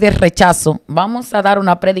menosprecio y de rechazo, vamos a dar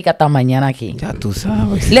una prédica hasta mañana aquí. Ya tú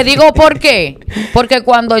sabes. Le digo por qué. Porque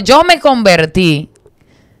cuando yo me convertí,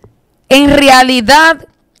 en realidad,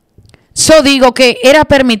 yo digo que era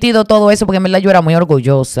permitido todo eso porque en verdad yo era muy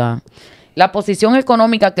orgullosa. La posición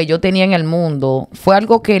económica que yo tenía en el mundo fue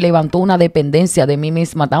algo que levantó una dependencia de mí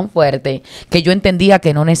misma tan fuerte que yo entendía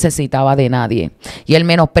que no necesitaba de nadie. Y el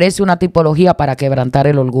menosprecio una tipología para quebrantar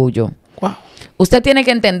el orgullo. Wow. Usted tiene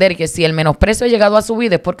que entender que si el menosprecio ha llegado a su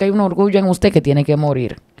vida es porque hay un orgullo en usted que tiene que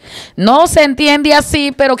morir. No se entiende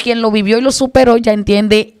así, pero quien lo vivió y lo superó ya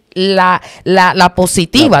entiende la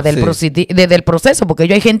positiva del proceso,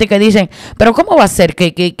 porque hay gente que dicen, pero ¿cómo va a ser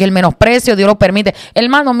que el menosprecio Dios lo permite?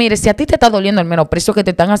 Hermano, mire, si a ti te está doliendo el menosprecio que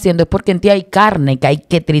te están haciendo es porque en ti hay carne que hay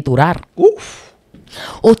que triturar.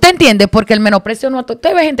 Usted entiende, porque el menosprecio no...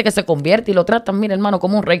 Usted ve gente que se convierte y lo tratan, mire hermano,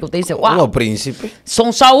 como un rey, que usted dice, wow, Como príncipe.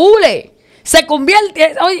 son saúles, se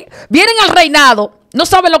convierte, oye, vienen al reinado, no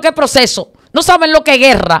saben lo que es proceso, no saben lo que es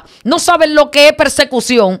guerra, no saben lo que es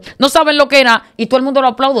persecución, no saben lo que es nada, y todo el mundo lo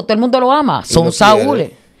aplaude, todo el mundo lo ama. Son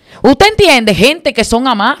saúles. Usted entiende, gente que son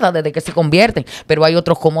amadas desde que se convierten, pero hay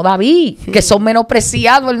otros como David, que son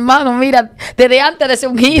menospreciados, hermano, mira, desde antes de ser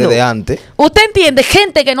ungido. Desde antes. Usted entiende,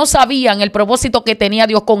 gente que no sabían el propósito que tenía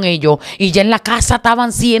Dios con ellos, y ya en la casa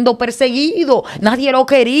estaban siendo perseguidos, nadie lo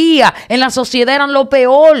quería, en la sociedad eran lo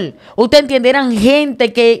peor. Usted entiende, eran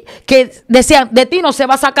gente que decían, de ti no se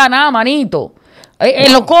va a sacar nada, manito.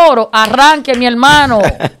 En los coros, arranque, mi hermano.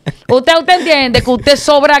 Usted entiende que usted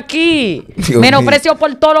sobra aquí. Menosprecio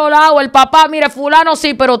por todos lados. El papá, mire, fulano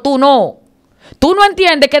sí, pero tú no. Tú no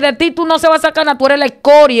entiendes que de ti tú no se va a sacar nada. Tú eres la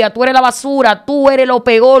escoria, tú eres la basura, tú eres lo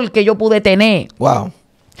peor que yo pude tener. Wow.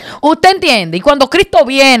 Usted entiende, y cuando Cristo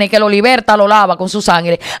viene, que lo liberta, lo lava con su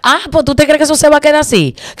sangre, pues tú te crees que eso se va a quedar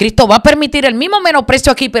así. Cristo va a permitir el mismo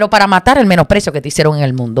menosprecio aquí, pero para matar el menosprecio que te hicieron en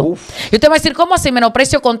el mundo. Y usted va a decir, ¿cómo así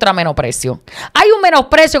menosprecio contra menosprecio? Hay un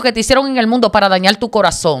menosprecio que te hicieron en el mundo para dañar tu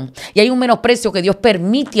corazón, y hay un menosprecio que Dios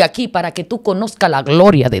permite aquí para que tú conozcas la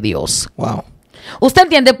gloria de Dios. Wow. Usted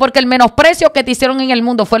entiende, porque el menosprecio que te hicieron en el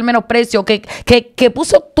mundo fue el menosprecio que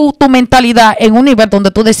puso tu mentalidad en un nivel donde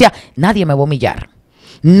tú decías, nadie me va a humillar.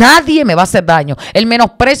 Nadie me va a hacer daño. El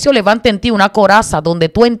menosprecio levanta en ti una coraza donde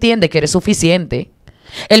tú entiendes que eres suficiente.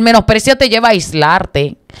 El menosprecio te lleva a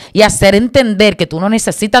aislarte y a hacer entender que tú no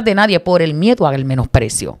necesitas de nadie por el miedo al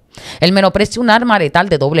menosprecio. El menosprecio es un arma letal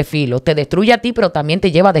de doble filo. Te destruye a ti, pero también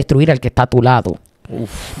te lleva a destruir al que está a tu lado.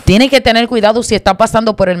 Tienes que tener cuidado si está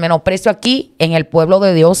pasando por el menosprecio aquí en el pueblo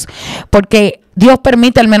de Dios, porque Dios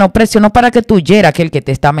permite el menosprecio no para que tú hieras a aquel que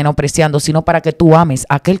te está menospreciando, sino para que tú ames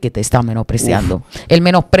a aquel que te está menospreciando. El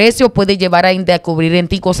menosprecio puede llevar a descubrir en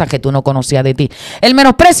ti cosas que tú no conocías de ti. El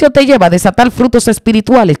menosprecio te lleva a desatar frutos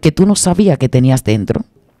espirituales que tú no sabías que tenías dentro.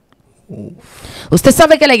 Usted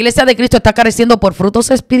sabe que la iglesia de Cristo está careciendo por frutos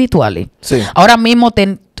espirituales. Sí. Ahora mismo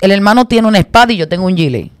el hermano tiene una espada y yo tengo un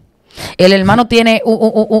gilet. El hermano tiene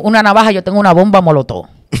una navaja, yo tengo una bomba molotov.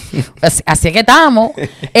 Así es que estamos.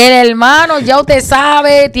 El hermano, ya usted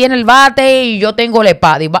sabe, tiene el bate y yo tengo la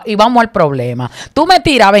espada. Y vamos al problema. Tú me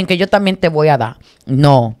tiras, ven que yo también te voy a dar.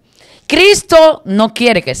 No. Cristo no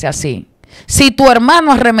quiere que sea así. Si tu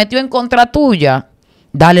hermano arremetió en contra tuya,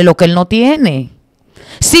 dale lo que él no tiene.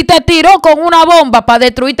 Si te tiró con una bomba para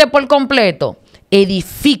destruirte por completo,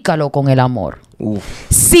 edifícalo con el amor. Uf.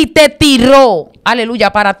 Si te tiró,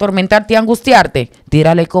 aleluya, para atormentarte y angustiarte,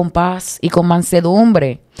 tírale con paz y con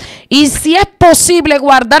mansedumbre. Y si es posible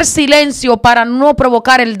guardar silencio para no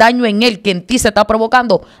provocar el daño en él que en ti se está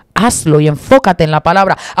provocando, hazlo y enfócate en la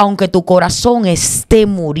palabra, aunque tu corazón esté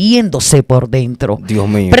muriéndose por dentro. Dios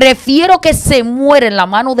mío. Prefiero que se muera en la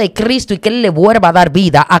mano de Cristo y que él le vuelva a dar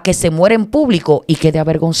vida, a que se muera en público y quede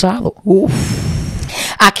avergonzado. Uf.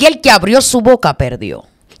 Aquel que abrió su boca perdió.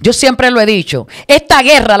 Yo siempre lo he dicho, esta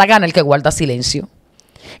guerra la gana el que guarda silencio.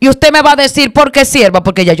 Y usted me va a decir, ¿por qué sierva?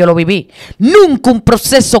 Porque ya yo lo viví. Nunca un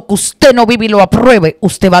proceso que usted no vive y lo apruebe,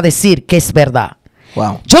 usted va a decir que es verdad.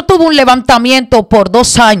 Wow. Yo tuve un levantamiento por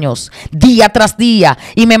 2 años, día tras día,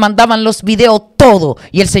 y me mandaban los videos todo.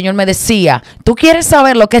 Y el Señor me decía, ¿tú quieres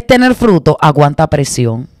saber lo que es tener fruto? Aguanta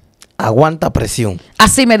presión. Aguanta presión.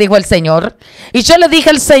 Así me dijo el Señor. Y yo le dije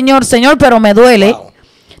al Señor, Señor, pero me duele. Wow.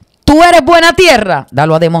 Tú eres buena tierra.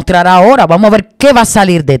 Dalo a demostrar ahora. Vamos a ver qué va a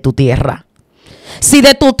salir de tu tierra. Si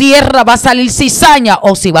de tu tierra va a salir cizaña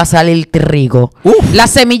o si va a salir trigo. La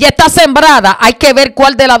semilla está sembrada. Hay que ver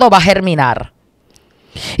cuál de las dos va a germinar.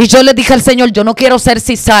 Y yo le dije al Señor, yo no quiero ser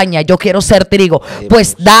cizaña, yo quiero ser trigo.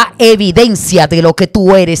 Pues da evidencia de lo que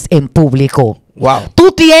tú eres en público. Wow.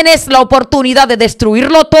 Tú tienes la oportunidad de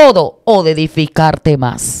destruirlo todo o de edificarte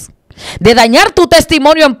más. De dañar tu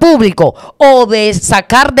testimonio en público o de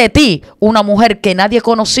sacar de ti una mujer que nadie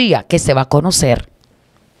conocía, que se va a conocer.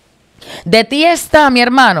 De ti está, mi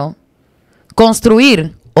hermano,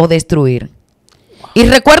 construir o destruir. Y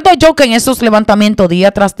recuerdo yo que en esos levantamientos día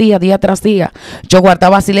tras día, yo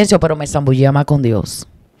guardaba silencio, pero me zambullía más con Dios.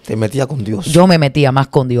 Te metía con Dios. Yo me metía más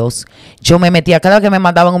con Dios. Yo me metía cada vez que me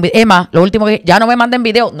mandaban un video. Es más, lo último que ya no me manden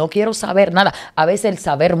video. No quiero saber nada. A veces el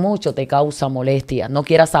saber mucho te causa molestia. No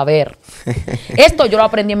quieras saber. Esto yo lo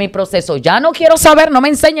aprendí en mi proceso. Ya no quiero saber. No me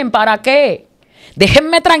enseñen para qué.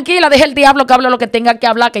 Déjenme tranquila. Deje el diablo que hable lo que tenga que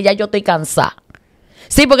hablar, que ya yo estoy cansada.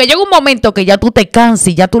 Sí, porque llega un momento que ya tú te cansas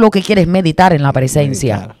y ya tú lo que quieres es meditar en la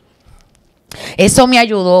presencia. Meditar. Eso me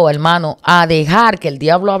ayudó, hermano, a dejar que el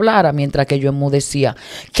diablo hablara mientras que yo enmudecía.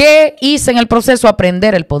 ¿Qué hice en el proceso?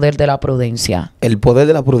 Aprender el poder de la prudencia. El poder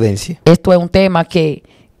de la prudencia. Esto es un tema que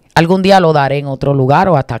algún día lo daré en otro lugar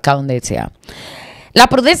o hasta acá donde sea. La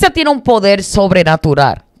prudencia tiene un poder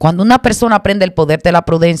sobrenatural. Cuando una persona aprende el poder de la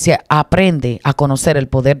prudencia, aprende a conocer el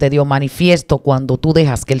poder de Dios manifiesto cuando tú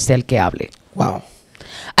dejas que Él sea el que hable. Wow.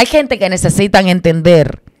 Hay gente que necesitan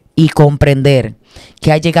entender y comprender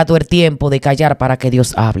que ha llegado el tiempo de callar para que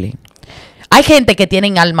Dios hable. Hay gente que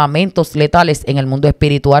tienen armamentos letales en el mundo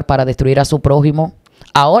espiritual para destruir a su prójimo.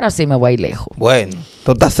 Ahora sí me voy lejos. Bueno,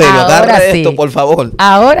 tú estás serio. Ahora Agarra sí. esto, por favor.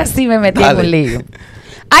 Ahora sí me metí en Dale. un lío.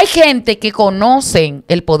 Hay gente que conocen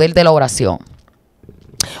el poder de la oración.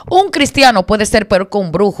 Un cristiano puede ser peor que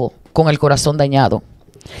un brujo con el corazón dañado.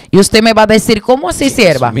 Y usted me va a decir, ¿cómo así,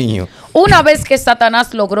 sierva? Dios mío. Una vez que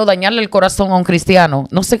Satanás logró dañarle el corazón a un cristiano,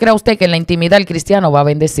 no se crea usted que en la intimidad el cristiano va a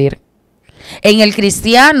bendecir. En el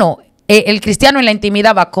cristiano en la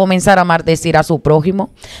intimidad va a comenzar a maldecir a su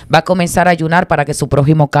prójimo, va a comenzar a ayunar para que su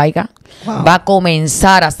prójimo caiga, Wow. va a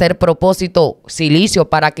comenzar a hacer propósito silicio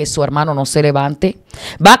para que su hermano no se levante,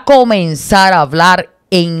 va a comenzar a hablar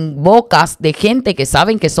en bocas de gente que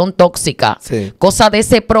saben que son tóxicas, Sí. cosa de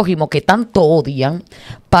ese prójimo que tanto odian,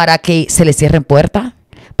 para que se le cierren puertas,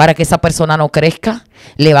 para que esa persona no crezca.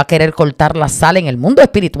 Le va a querer cortar la sal en el mundo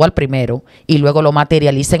espiritual primero y luego lo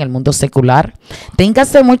materializa en el mundo secular.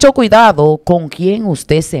 Téngase mucho cuidado con quién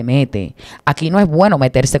usted se mete. Aquí no es bueno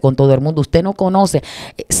meterse con todo el mundo. Usted no conoce.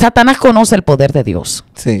 Satanás conoce el poder de Dios.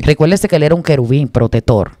 Sí. Recuérdese que él era un querubín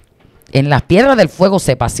protector. En las piedras del fuego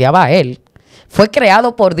se paseaba a él. Fue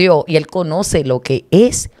creado por Dios y él conoce lo que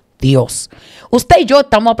es Dios. Usted y yo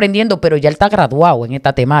estamos aprendiendo, pero ya él está graduado en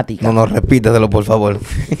esta temática. No, repítetelo, por favor.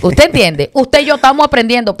 ¿Usted entiende? Usted y yo estamos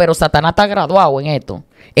aprendiendo, pero Satanás está graduado en esto.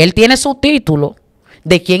 Él tiene su título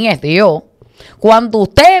de quién es Dios. Cuando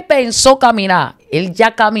usted pensó caminar, él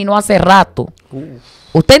ya caminó hace rato.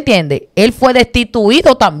 ¿Usted entiende? Él fue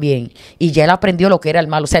destituido también y ya él aprendió lo que era el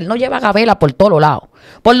mal. O sea, él no lleva gabela por todos lados.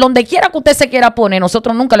 Por donde quiera que usted se quiera poner,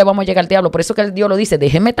 nosotros nunca le vamos a llegar al diablo. Por eso que Dios lo dice,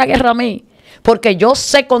 déjeme esta guerra a mí, porque yo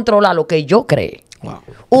sé controlar lo que yo creo. Wow.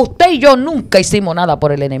 Usted y yo nunca hicimos nada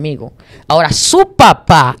por el enemigo. Ahora, su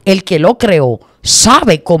papá, el que lo creó,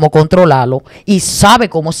 sabe cómo controlarlo y sabe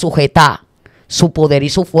cómo sujetar su poder y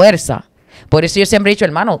su fuerza. Por eso yo siempre he dicho,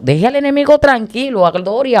 hermano, deje al enemigo tranquilo, a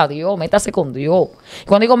gloria a Dios, métase con Dios.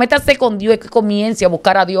 Cuando digo métase con Dios, es que comience a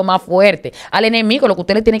buscar a Dios más fuerte. Al enemigo lo que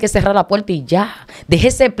usted le tiene que cerrar la puerta y ya. Deje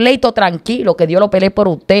ese pleito tranquilo, que Dios lo pelee por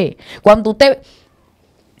usted. Cuando usted...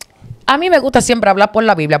 A mí me gusta siempre hablar por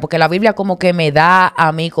la Biblia, porque la Biblia como que me da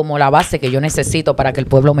a mí como la base que yo necesito para que el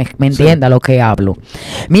pueblo me entienda lo que hablo.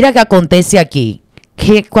 Mira que acontece aquí,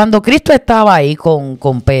 que cuando Cristo estaba ahí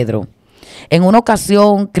con Pedro, en una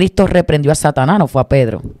ocasión Cristo reprendió a Satanás, no fue a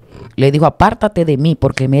Pedro. Le dijo, apártate de mí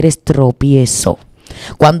porque me eres tropiezo.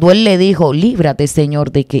 Cuando él le dijo, líbrate,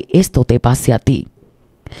 Señor, de que esto te pase a ti.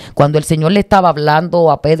 Cuando el Señor le estaba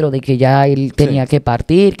hablando a Pedro de que ya él tenía que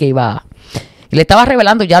partir, que iba... Le estaba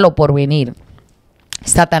revelando ya lo por venir.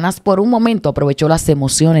 Satanás por un momento aprovechó las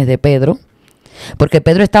emociones de Pedro, porque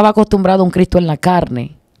Pedro estaba acostumbrado a un Cristo en la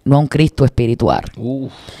carne, no a un Cristo espiritual.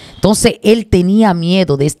 Entonces él tenía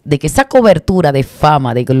miedo de que esa cobertura de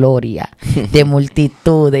fama, de gloria, de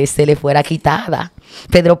multitudes se le fuera quitada.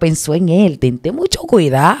 Pedro pensó en él, tente mucho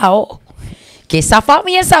cuidado, que esa fama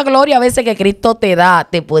y esa gloria a veces que Cristo te da,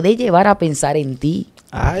 te puede llevar a pensar en ti.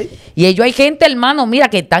 Ay. Y ellos hay gente, hermano, mira,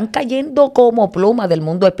 que están cayendo como plumas del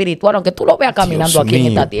mundo espiritual, aunque tú lo veas caminando Dios aquí en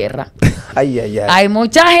mío. esta tierra. Ay, ay, ay. Hay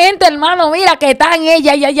mucha gente, hermano, mira, que están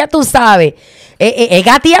ellas, ya tú sabes,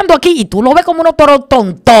 gateando aquí, y tú lo ves como unos toros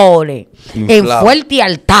tontones, en fuertes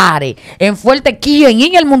altares, en fuerte ¿quién?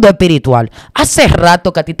 En el mundo espiritual. Hace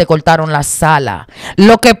rato que a ti te cortaron la sala.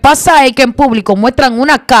 Lo que pasa es que en público muestran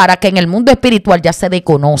una cara que en el mundo espiritual ya se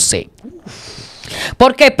desconoce.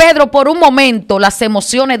 Porque Pedro, por un momento, las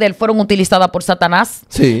emociones de él fueron utilizadas por Satanás.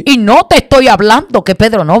 Sí. Y no te estoy hablando que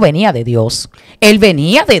Pedro no venía de Dios. Él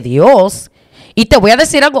venía de Dios. Y te voy a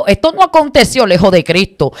decir algo, esto no aconteció lejos de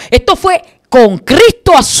Cristo. Esto fue con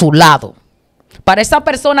Cristo a su lado. Para esas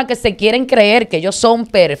personas que se quieren creer que ellos son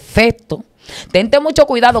perfectos, tente mucho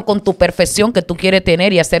cuidado con tu perfección que tú quieres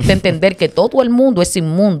tener y hacerte entender que todo el mundo es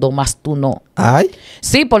inmundo, más tú no. Ay.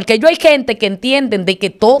 Sí, porque hay gente que entienden de que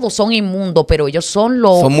todos son inmundos, pero ellos son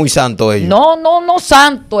los... Son muy santos ellos. No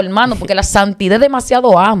santos, hermano, porque la santidad es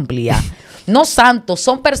demasiado amplia. No santos,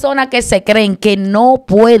 son personas que se creen que no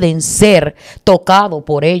pueden ser tocados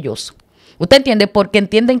por ellos. ¿Usted entiende? Porque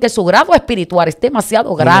entienden que su grado espiritual es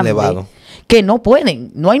demasiado grande, elevado, que no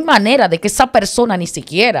pueden, no hay manera de que esa persona ni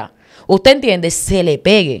siquiera, usted entiende, se le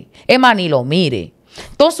pegue, es más, ni lo mire.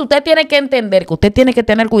 Entonces usted tiene que entender que usted tiene que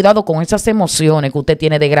tener cuidado con esas emociones que usted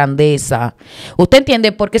tiene de grandeza. Usted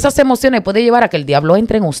entiende, porque esas emociones pueden llevar a que el diablo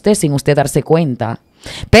entre en usted sin usted darse cuenta.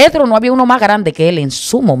 Pedro no había uno más grande que él en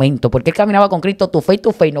su momento, porque él caminaba con Cristo tu fe,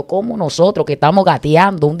 no como nosotros que estamos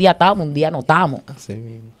gateando, un día estamos, un día no estamos. así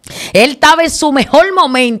mismo. Él estaba en su mejor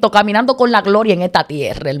momento caminando con la gloria en esta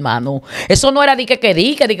tierra, hermano. Eso no era de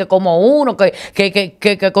que como uno,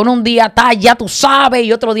 que con un día está, ya tú sabes,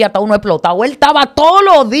 y otro día está uno explotado. Él estaba todos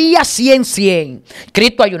los días 100.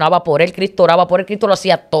 Cristo ayunaba por él, Cristo oraba por él, Cristo lo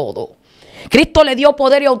hacía todo. Cristo le dio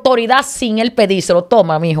poder y autoridad sin él pedírselo.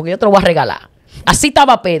 Toma, mi hijo, que yo te lo voy a regalar. Así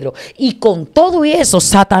estaba Pedro. Y con todo eso,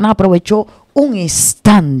 Satanás aprovechó un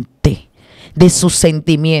instante de su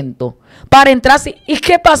sentimiento para entrar. ¿Y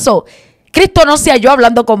qué pasó? Cristo no se halló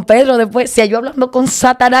hablando con Pedro, después se halló hablando con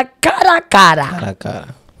Satanás cara a cara. Cara a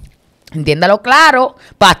cara. Entiéndalo claro,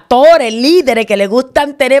 pastores, líderes que les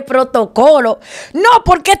gustan tener protocolo. No,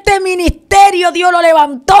 porque este ministerio Dios lo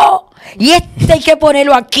levantó y este hay que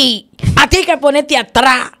ponerlo aquí. Aquí hay que ponerte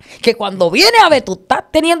atrás. Que cuando viene a ver, tú estás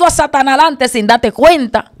teniendo a Satanás delante sin darte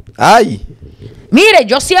cuenta. Ay. Mire,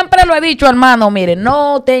 yo siempre lo he dicho, hermano, mire,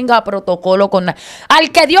 no tenga protocolo con nadie.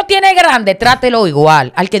 Al que Dios tiene grande, trátelo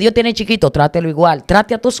igual. Al que Dios tiene chiquito, trátelo igual.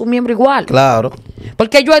 Trate a todos sus miembros igual. Claro.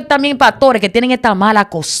 Porque yo también pastores que tienen esta mala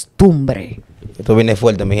costumbre. Esto viene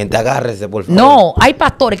fuerte, mi gente, agárrese, por favor. No, hay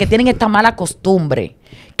pastores que tienen esta mala costumbre.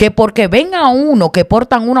 Que porque ven a uno que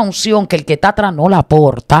portan una unción que el que está atrás no la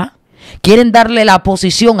porta, quieren darle la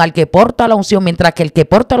posición al que porta la unción, mientras que el que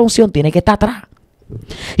porta la unción tiene que estar atrás.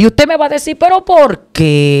 Y usted me va a decir, ¿pero por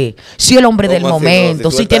qué? Si el hombre del momento,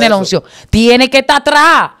 si tiene la unción, tiene que estar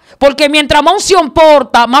atrás. Porque mientras más unción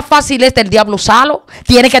porta, más fácil es el diablo usarlo.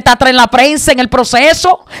 Tiene que estar atrás en la prensa, en el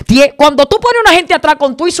proceso. Cuando tú pones una gente atrás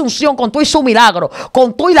con tu unción, con tu y su milagro,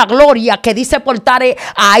 con tu y la gloria que dice portar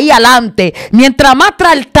ahí adelante, mientras más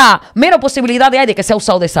atrás está, menos posibilidad hay de que sea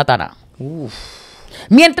usado de Satanás. Uf.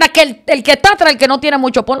 Mientras que el que está atrás, el que no tiene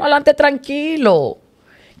mucho, ponlo adelante tranquilo.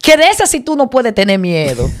 Que de ese sí tú no puedes tener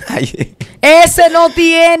miedo. Ay. Ese no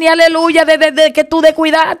tiene, aleluya, de que tú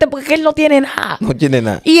descuidaste, porque él no tiene nada. No tiene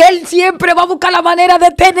nada. Y él siempre va a buscar la manera de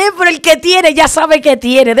tener, pero el que tiene ya sabe que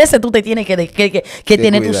tiene. De ese tú te tienes que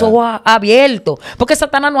tener tus ojos abiertos. Porque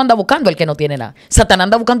Satanás no anda buscando al que no tiene nada. Satanás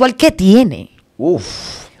anda buscando al que tiene.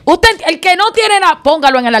 Uf. Usted, el que no tiene nada,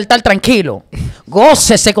 póngalo en el altar tranquilo.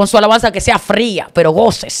 Gócese con su alabanza, que sea fría, pero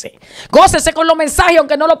gócese. Gócese con los mensajes,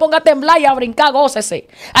 aunque no lo ponga a temblar y a brincar, gócese.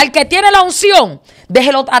 Al que tiene la unción,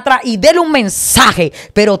 déjelo atrás y déle un mensaje,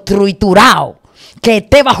 pero triturado, que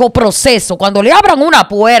esté bajo proceso. Cuando le abran una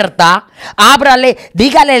puerta, ábrale,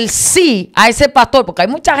 dígale el sí a ese pastor, porque hay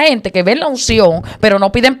mucha gente que ve la unción, pero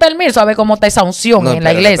no piden permiso a ver cómo está esa unción en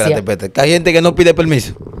la iglesia. Espérate. Que hay gente que no pide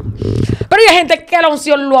permiso. Pero hay gente que la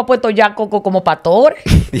unción lo ha puesto ya como pastores.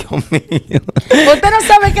 Dios mío. Usted no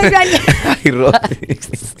sabe que yo hay... Ay, Rosy.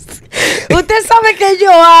 Usted sabe que yo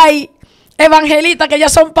hay evangelistas que ya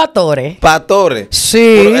son pastores. Pastores.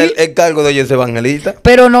 Sí. Pero el cargo de ellos es evangelista.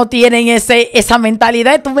 Pero no tienen esa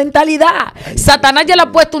mentalidad, es tu mentalidad. Satanás ya le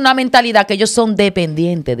ha puesto una mentalidad que ellos son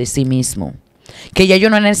dependientes de sí mismos. Que ya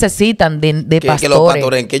ellos no necesitan de pastores. Que los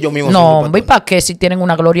pastores, que ellos mismos no, son los hombre, pastores. ¿para qué si tienen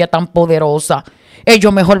una gloria tan poderosa?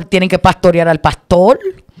 Ellos mejor tienen que pastorear al pastor.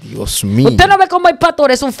 Dios mío. Usted no ve cómo hay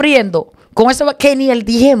pastores sufriendo con eso que ni el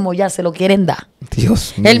diezmo ya se lo quieren dar.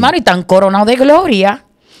 Dios mío. Hermano, y están coronados de gloria.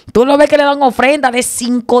 Tú lo ves que le dan ofrenda de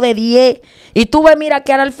 5, de 10. Y tú ves, mira,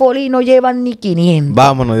 que al alfolí no llevan ni 500.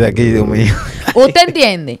 Vámonos de aquí, Dios mío. ¿Usted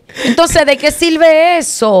entiende? Entonces, ¿de qué sirve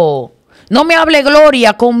eso? No me hable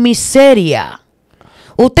gloria con miseria.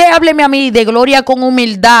 Usted hábleme a mí de gloria con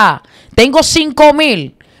humildad. Tengo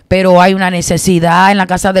 5,000, pero hay una necesidad en la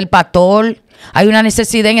casa del pastor. Hay una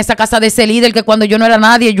necesidad en esa casa de ese líder que cuando yo no era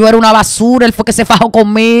nadie, yo era una basura. Él fue que se fajó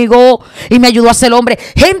conmigo y me ayudó a ser hombre.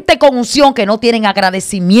 Gente con unción que no tienen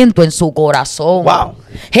agradecimiento en su corazón. Wow.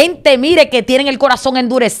 Gente, mire, que tienen el corazón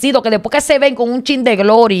endurecido, que después que se ven con un chin de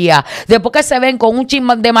gloria, después que se ven con un chin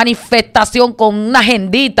de manifestación, con una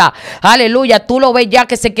agendita, aleluya, tú lo ves ya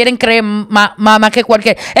que se quieren creer más que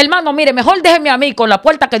cualquier. Hermano, mire, mejor déjeme a mí con la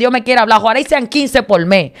puerta que Dios me quiera hablar. Ojalá y sean 15 por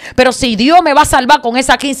mes. Pero si Dios me va a salvar con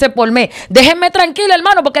esas 15 por mes, déjenme tranquilo,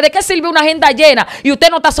 hermano, porque ¿de qué sirve una agenda llena? Y usted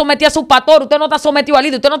no está sometido a su pastor, usted no está sometido al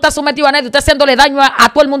líder, usted no está sometido a nadie, usted haciéndole daño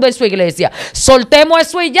a todo el mundo en su iglesia. Soltemos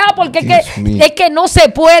eso y ya, porque es que no se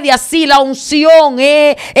puede así. La unción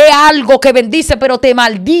es algo que bendice, pero te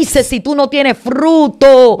maldice si tú no tienes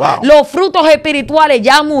fruto. Wow. Los frutos espirituales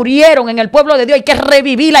ya murieron en el pueblo de Dios. Hay que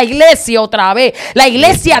revivir la iglesia otra vez. La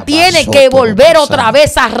iglesia tiene que volver otra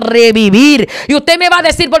vez a revivir. Y usted me va a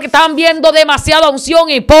decir, porque están viendo demasiada unción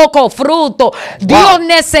y poco fruto. Dios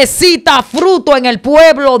necesita fruto en el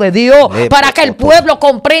pueblo de Dios para que el pueblo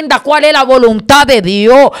comprenda cuál es la voluntad de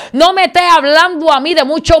Dios. No me esté hablando a mí de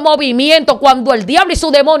mucho movimiento cuando el diablo y su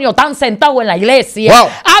demonio están sentados en la iglesia. Wow.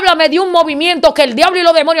 Háblame de un movimiento que el diablo y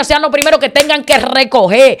los demonios sean los primeros que tengan que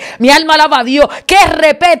recoger. Mi alma alaba a Dios. Que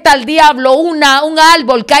respeta al diablo un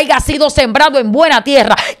árbol que haya sido sembrado en buena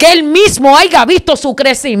tierra, que él mismo haya visto su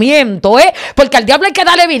crecimiento, porque al diablo hay que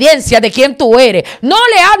darle evidencia de quién tú eres. No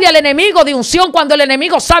le hable al enemigo de unción cuando el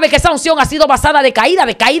enemigo sabe que esa unción ha sido basada de caída.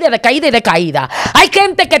 Hay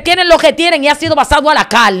gente que tienen lo que tienen y ha sido basado a la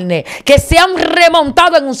carne, que se han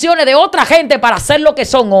remontado en unciones de otra gente para ser lo que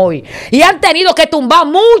son hoy, y han tenido que tumbar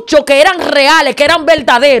mucho que eran reales, que eran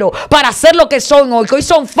verdaderos, para ser lo que son hoy, que hoy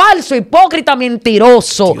son falsos, hipócritas,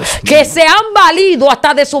 mentirosos, que se han valido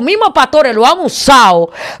hasta de sus mismos pastores, lo han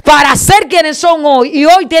usado para ser quienes son hoy, y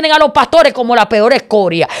hoy tienen a los pastores como la peor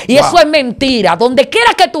escoria. Y eso es mentira. Donde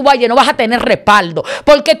quiera que tú vayas no vas a tener respaldo,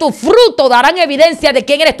 porque tus frutos darán evidencia de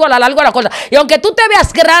quién eres tú a la larga de la cosa. Y aunque tú te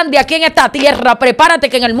veas grande aquí en esta tierra, prepárate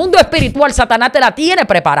que en el mundo espiritual Satanás te la tiene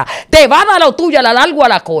preparada. Te va a dar lo tuyo a la larga o a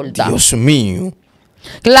la corta. Dios mío.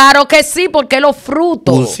 Claro que sí, porque los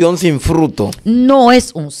frutos. Unción sin fruto. No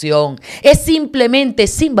es unción, es simplemente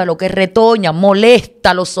símbolo que retoña,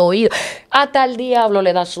 molesta los oídos. Hasta el diablo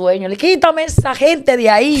le da sueño. Le quítame esa gente de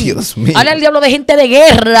ahí. Dios mío. Habla el diablo de gente de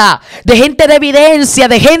guerra, de gente de evidencia,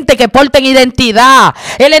 de gente que porten identidad.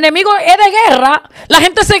 El enemigo es de guerra. La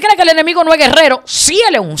gente se cree que el enemigo no es guerrero. Sí,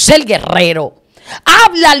 él es un ser guerrero.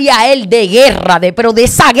 Háblale a él de guerra, pero de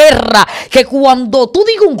esa guerra que cuando tú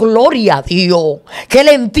digas un gloria a Dios, que él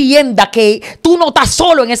entienda que tú no estás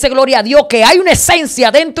solo en ese gloria a Dios, que hay una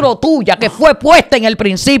esencia dentro tuya que fue puesta en el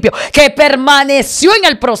principio, que permaneció en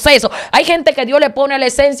el proceso. Hay gente que Dios le pone la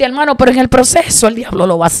esencia, hermano, pero en el proceso el diablo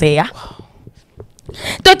lo vacía.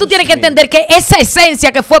 Entonces tú tienes que entender que esa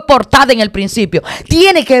esencia que fue portada en el principio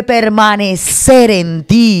tiene que permanecer en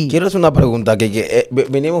ti. Quiero hacer una pregunta que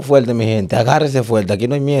venimos fuerte, mi gente. Agárrese fuerte, aquí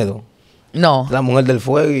no hay miedo. No. La mujer del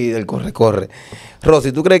fuego y del corre.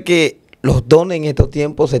 Rosy, ¿tú crees que los dones en estos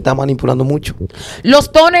tiempos se están manipulando mucho?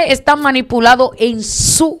 Los dones están manipulados en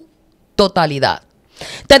su totalidad.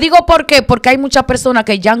 Te digo por qué, porque hay muchas personas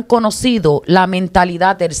que ya han conocido la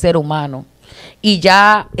mentalidad del ser humano y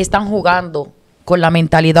ya están jugando con la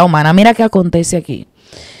mentalidad humana. Mira qué acontece aquí.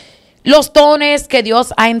 Los dones que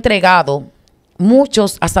Dios ha entregado,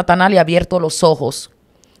 muchos a Satanás le ha abierto los ojos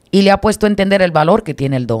y le ha puesto a entender el valor que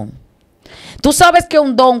tiene el don. Tú sabes que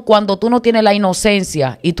un don, cuando tú no tienes la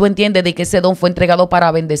inocencia y tú entiendes de que ese don fue entregado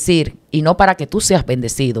para bendecir y no para que tú seas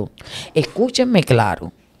bendecido. Escúchenme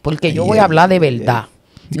claro, porque yo voy a hablar de verdad.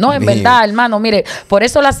 No, en verdad, hermano, mire, por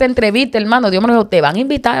eso las entrevistas, hermano, Dios me lo dijo, te van a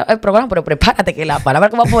invitar al programa, pero prepárate que la palabra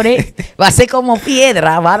que va a poner va a ser como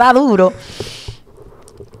piedra, va a dar duro.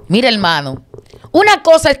 Mire, hermano, una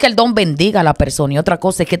cosa es que el don bendiga a la persona y otra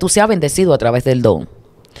cosa es que tú seas bendecido a través del don.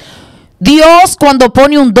 Dios, cuando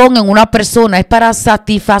pone un don en una persona, es para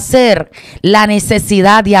satisfacer la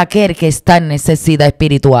necesidad de aquel que está en necesidad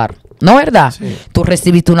espiritual. ¿No es verdad? Sí. Tú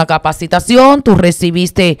recibiste una capacitación, tú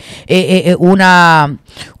recibiste una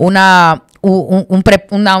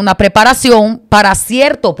preparación para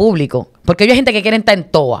cierto público. Porque hay gente que quiere estar en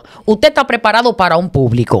toa. Usted está preparado para un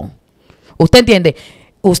público. ¿Usted entiende?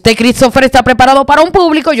 Usted, Christopher, está preparado para un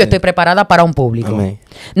público, yo estoy preparada para un público. Amén.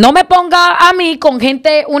 No me ponga a mí con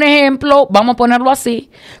gente, un ejemplo, vamos a ponerlo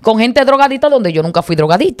así, con gente drogadita donde yo nunca fui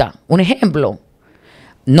drogadita. Un ejemplo.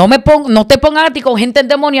 No te pongas a ti con gente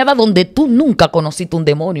endemoniada donde tú nunca conociste un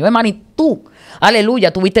demonio. Hermano, y tú,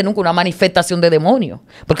 aleluya, tuviste nunca una manifestación de demonio.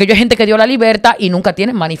 Porque hay gente que Dios la liberta y nunca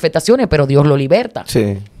tienen manifestaciones, pero Dios lo liberta.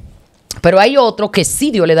 Sí. Pero hay otros que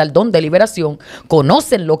sí Dios le da el don de liberación,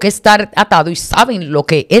 conocen lo que es estar atado y saben lo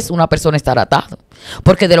que es una persona estar atado.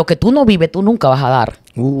 Porque de lo que tú no vives, tú nunca vas a dar.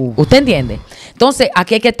 ¿Usted entiende? Entonces,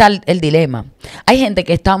 aquí hay que estar el dilema. Hay gente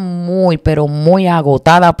que está muy, pero muy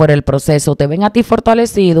agotada por el proceso. Te ven a ti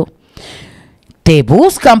fortalecido. Te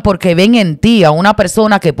buscan porque ven en ti a una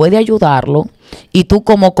persona que puede ayudarlo. Y tú,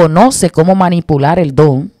 como conoces cómo manipular el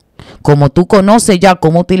don, como tú conoces ya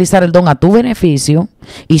cómo utilizar el don a tu beneficio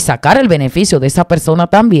y sacar el beneficio de esa persona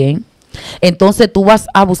también, entonces tú vas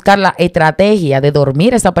a buscar la estrategia de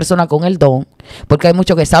dormir a esa persona con el don, porque hay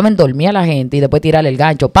muchos que saben dormir a la gente y después tirarle el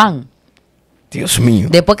gancho, ¡pam! Dios mío.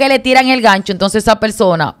 Después que le tiran el gancho, entonces esa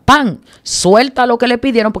persona, ¡pam!, suelta lo que le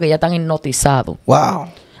pidieron porque ya están hipnotizados. ¡Wow!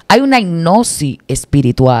 Hay una hipnosis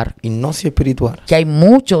espiritual. Hipnosis espiritual. Que hay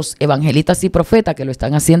muchos evangelistas y profetas que lo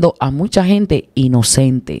están haciendo a mucha gente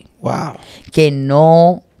inocente. Wow. Que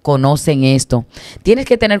no conocen esto. Tienes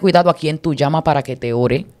que tener cuidado a quien tú llamas para que te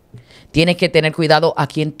ore. Tienes que tener cuidado a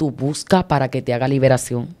quien tú buscas para que te haga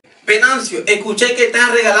liberación. Benancio, escuché que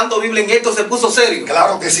están regalando Biblia en esto, se puso serio.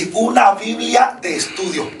 Claro que sí, una Biblia de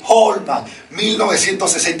estudio, Holman,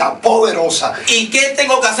 1960, poderosa. ¿Y qué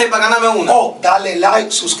tengo que hacer para ganarme una? Oh, dale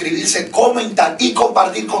like, suscribirse, comentar y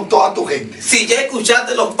compartir con toda tu gente. Si ya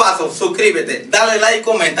escuchaste los pasos, suscríbete, dale like,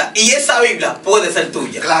 comenta. Y esa Biblia puede ser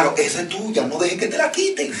tuya. Claro, esa es tuya, no dejes que te la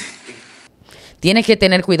quiten. Tienes que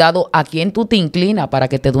tener cuidado a quién tú te inclinas para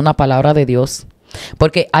que te dé una palabra de Dios.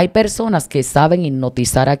 Porque hay personas que saben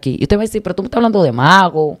hipnotizar aquí. Y usted va a decir, pero tú me estás hablando de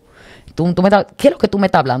mago. ¿Qué es lo que tú me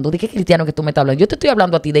estás hablando? ¿De qué cristiano que tú me estás hablando? Yo te estoy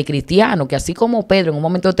hablando a ti de cristianos que así como Pedro en un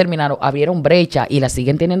momento determinado abrieron brecha y la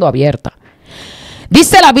siguen teniendo abierta.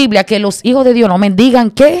 Dice la Biblia que los hijos de Dios no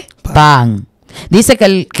mendigan ¿qué? Pan. Dice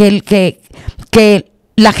que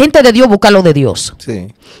la gente de Dios busca lo de Dios. Sí.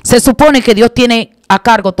 Se supone que Dios tiene a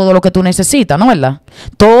cargo todo lo que tú necesitas, ¿no es verdad?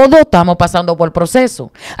 Todos estamos pasando por proceso.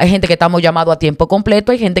 Hay gente que estamos llamados a tiempo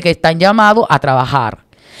completo, hay gente que están llamados a trabajar.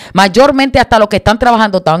 Mayormente hasta los que están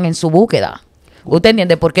trabajando están en su búsqueda. ¿Usted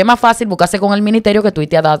entiende? Porque es más fácil buscarse con el ministerio que tú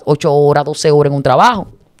te das 8 horas, 12 horas en un trabajo.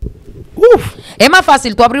 Es más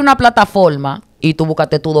fácil tú abrir una plataforma y tú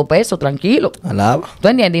buscaste tus 2 pesos, tranquilo. Alaba. ¿Tú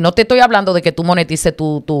entiendes? Y no te estoy hablando de que tú monetices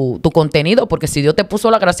tu contenido, porque si Dios te puso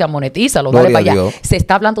la gracia, monetízalo, dale para allá. Se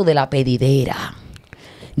está hablando de la pedidera.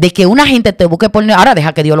 De que una gente te busque por... Ahora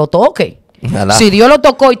deja que Dios lo toque. Alaba. Si Dios lo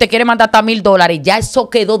tocó y te quiere mandar hasta $1000, ya eso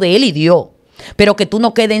quedó de él y Dios. Pero que tú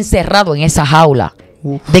no quedes encerrado en esa jaula.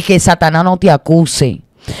 De que Satanás no te acuse.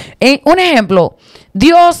 Un ejemplo,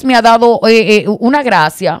 Dios me ha dado una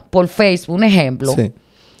gracia por Facebook, un ejemplo. Sí.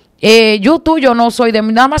 Yo no soy de...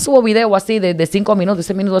 Nada más subo video así de 5 minutos,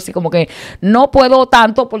 10 minutos, así como que no puedo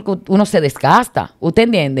tanto porque uno se desgasta. ¿Usted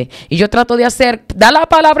entiende? Y yo trato de dar la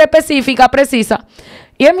palabra específica, precisa.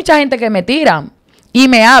 Y hay mucha gente que me tira y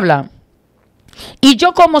me habla. Y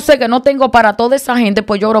yo como sé que no tengo para toda esa gente,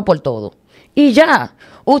 pues yo oro por todo. Y ya,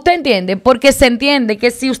 ¿usted entiende? Porque se entiende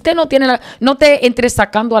que si usted no tiene no te entre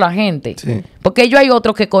sacando a la gente. Sí. Porque hay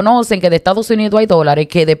otros que conocen que de Estados Unidos hay dólares,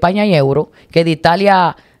 que de España hay euros, que de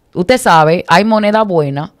Italia, usted sabe, hay moneda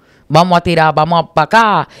buena. Vamos a tirar, vamos para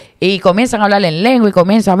acá. Y comienzan a hablar en lengua y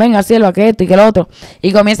comienzan, ven a hacerlo, que esto y que lo otro.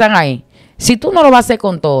 Y comienzan ahí. Si tú no lo vas a hacer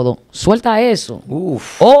con todo, suelta eso.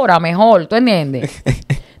 Ora mejor, ¿tú entiendes?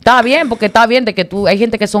 Está bien, porque está bien de que hay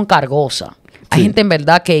gente que son cargosas. Hay gente en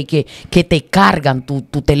verdad que te cargan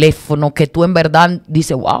tu teléfono, que tú en verdad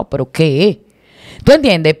dices, wow, pero ¿qué es? ¿Tú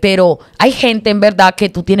entiendes? Pero hay gente en verdad que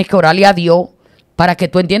tú tienes que orarle a Dios para que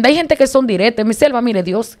tú entiendas. Hay gente que son directas. Mi selva, mire,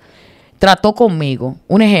 Dios trató conmigo,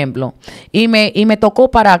 un ejemplo, y me tocó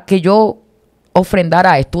para que yo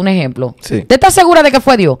ofrendara esto, un ejemplo. Sí. ¿Usted está segura de que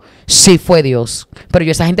fue Dios? Sí, fue Dios. Pero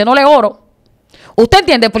yo a esa gente no le oro. ¿Usted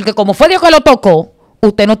entiende? Porque como fue Dios que lo tocó,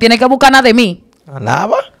 usted no tiene que buscar nada de mí.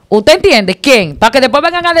 ¿Nada? ¿Usted entiende? ¿Quién? Para que después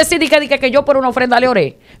vengan a decir que yo por una ofrenda le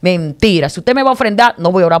oré. Mentira. Si usted me va a ofrendar,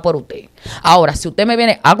 no voy a orar por usted. Ahora, si usted me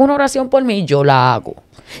viene, haga una oración por mí, yo la hago.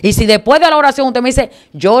 Y si después de la oración usted me dice,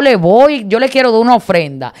 yo le quiero dar una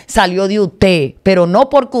ofrenda, salió de usted, pero no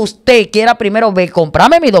porque usted quiera primero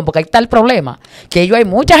comprarme mi don, porque ahí está el problema. Que hay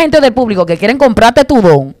mucha gente del público que quieren comprarte tu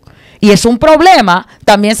don. Y es un problema.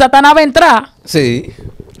 También Satanás va a entrar. Sí.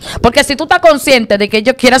 Porque si tú estás consciente de que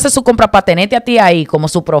ellos quieren hacer su compra para tenerte a ti ahí como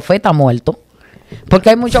su profeta muerto, porque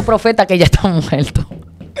hay muchos profetas que ya están muertos.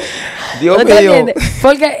 Dios ¿No mío.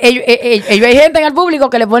 Porque ellos hay gente en el público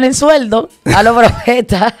que le ponen sueldo a los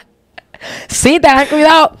profetas. Sí, tengan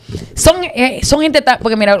cuidado. Son gente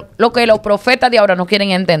porque mira, lo que los profetas de ahora no quieren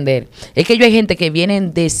entender es que ellos hay gente que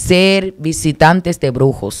vienen de ser visitantes de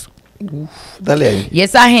brujos. Dale ahí. Y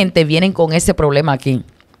esa gente vienen con ese problema aquí.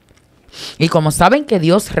 Y como saben que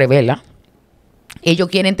Dios revela, ellos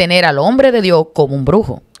quieren tener al hombre de Dios como un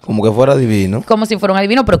brujo. Como que fuera divino. Como si fuera un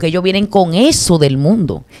adivino, pero que ellos vienen con eso del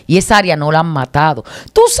mundo. Y esa área no la han matado.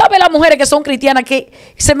 Tú sabes las mujeres que son cristianas que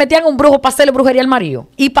se metían a un brujo para hacerle brujería al marido.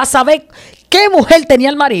 Y para saber qué mujer tenía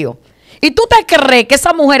el marido. Y tú te crees que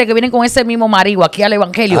esas mujeres que vienen con ese mismo marido aquí al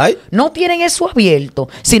evangelio no tienen eso abierto,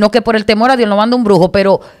 sino que por el temor a Dios no manda un brujo,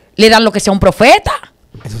 pero le dan lo que sea un profeta.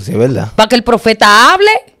 Eso sí es verdad. Para que el profeta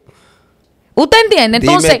hable. ¿Usted entiende?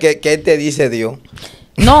 Entonces, dime qué te dice Dios.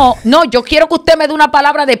 No, yo quiero que usted me dé una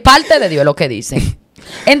palabra de parte de Dios, lo que dice.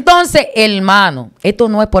 Entonces, hermano, esto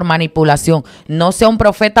no es por manipulación. No sea un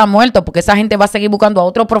profeta muerto, porque esa gente va a seguir buscando a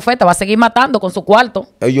otro profeta, va a seguir matando con su cuarto.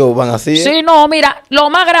 Ellos van así. Sí, no, mira, lo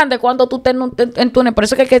más grande es cuando tú te entunes. Por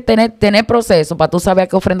eso es que hay que tener proceso para tú saber a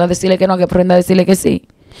qué ofrenda decirle que no, a qué ofrenda decirle que sí.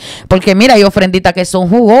 Porque mira, hay ofrenditas que son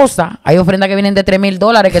jugosas, hay ofrendas que vienen de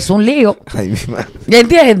 $3,000, que es un lío. Ay, mi madre.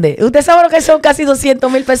 ¿Entiende? Usted sabe lo que son casi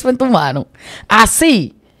 200,000 pesos en tu mano.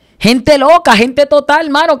 Así. Gente loca, gente total,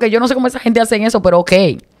 hermano, que yo no sé cómo esa gente hace eso, pero ok.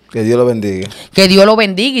 Que Dios lo bendiga. Que Dios lo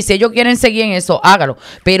bendiga, y si ellos quieren seguir en eso, hágalo.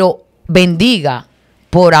 Pero bendiga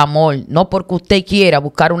por amor, no porque usted quiera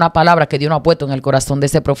buscar una palabra que Dios no ha puesto en el corazón de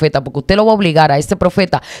ese profeta, porque usted lo va a obligar a ese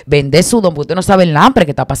profeta a vender su don, porque usted no sabe el hambre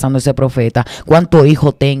que está pasando ese profeta, cuántos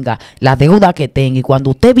hijos tenga, la deuda que tenga. Y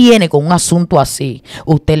cuando usted viene con un asunto así,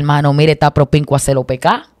 usted, hermano, mire, está propincuo a hacerlo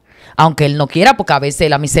pecar. Aunque él no quiera, porque a veces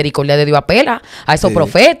la misericordia de Dios apela a esos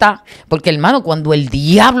profetas. Porque, hermano, cuando el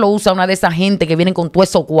diablo usa a una de esas gente que vienen con todo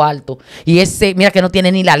eso cuarto, y ese, mira que no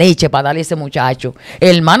tiene ni la leche para darle a ese muchacho,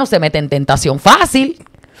 el hermano se mete en tentación fácil.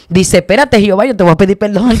 Dice, espérate, Jehová, yo te voy a pedir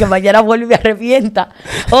perdón, que mañana vuelve y me arrepienta.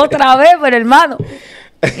 Otra vez, pero hermano,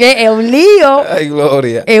 que es un lío. Ay,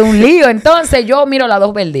 gloria. Es un lío. Entonces yo miro las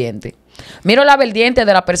dos vertientes. Miro la vertiente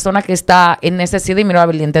de la persona que está en necesidad y miro la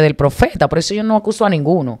vertiente del profeta. Por eso yo no acuso a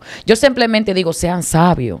ninguno. Yo simplemente digo, sean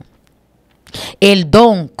sabios. El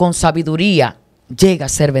don con sabiduría llega a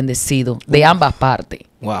ser bendecido de ambas partes.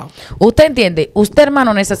 Wow. Usted entiende, usted,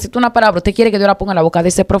 hermano, necesita una palabra, usted quiere que Dios la ponga en la boca de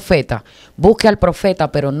ese profeta. Busque al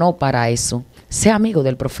profeta, pero no para eso. Sea amigo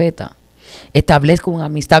del profeta. Establezca una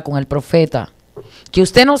amistad con el profeta. Que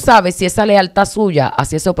usted no sabe si esa lealtad suya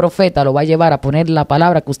hacia ese profeta lo va a llevar a poner la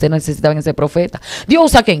palabra que usted necesitaba en ese profeta. Dios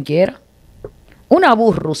usa a quien quiera. Una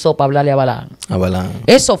burro usó para hablarle a Balaam. A Balaam.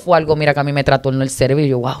 Eso fue algo, mira, que a mí me trató en el cerebro. Y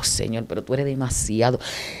yo, wow, Señor, pero tú eres demasiado.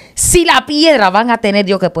 Si la piedra van a tener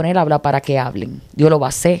Dios que poner a hablar para que hablen, Dios lo va a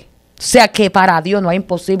hacer. O sea que para Dios no es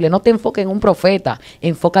imposible. No te enfoques en un profeta,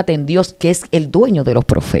 enfócate en Dios, que es el dueño de los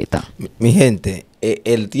profetas. Mi gente,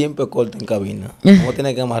 el tiempo es corto en cabina. Vamos a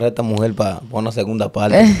tener que amarrar a esta mujer para una segunda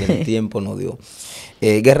parte, porque el tiempo no dio.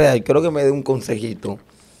 Guerrera, creo que me dé un consejito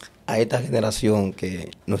a esta generación que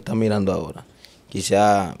nos está mirando ahora.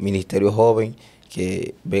 Quizá ministerio joven,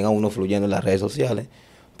 que ven a uno fluyendo en las redes sociales,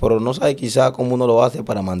 pero no sabe quizá cómo uno lo hace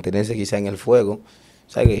para mantenerse quizá en el fuego.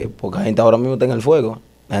 O sea, que poca gente ahora mismo está en el fuego.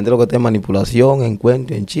 La gente lo que está en manipulación, en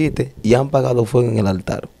cuentos, en chistes, y han pagado fuego en el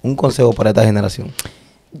altar. Un consejo para esta generación.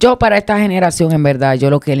 Yo para esta generación, en verdad, yo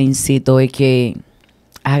lo que le incito es que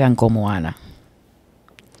hagan como Ana.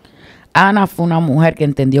 Ana fue una mujer que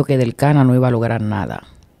entendió que del Cana no iba a lograr nada.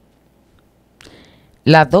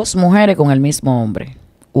 Las dos mujeres con el mismo hombre.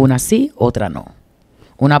 Una sí, otra no.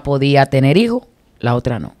 Una podía tener hijos, la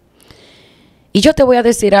otra no. Y yo te voy a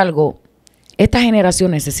decir algo. Esta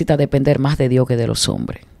generación necesita depender más de Dios que de los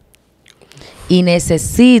hombres. Y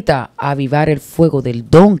necesita avivar el fuego del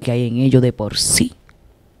don que hay en ellos de por sí.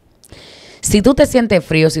 Si tú te sientes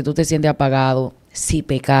frío, si tú te sientes apagado, si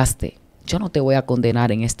pecaste, yo no te voy a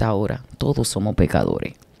condenar en esta hora. Todos somos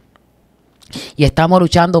pecadores. Y estamos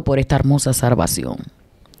luchando por esta hermosa salvación.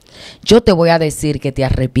 Yo te voy a decir que te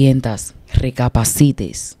arrepientas,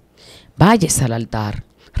 recapacites, vayas al altar,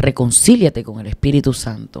 reconcíliate con el Espíritu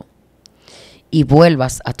Santo y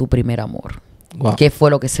vuelvas a tu primer amor. Wow. ¿Qué fue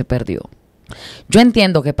lo que se perdió? Yo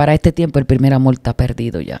entiendo que para este tiempo el primer amor está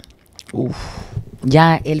perdido ya. Uf.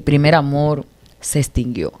 Ya el primer amor se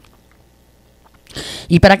extinguió.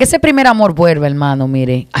 Y para que ese primer amor vuelva, hermano,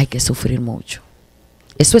 mire, hay que sufrir mucho.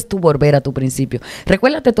 Eso es tu volver a tu principio.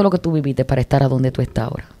 Recuérdate todo lo que tú viviste para estar a donde tú estás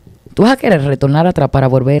ahora. ¿Tú vas a querer retornar atrás para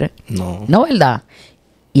volver? No. No, ¿verdad?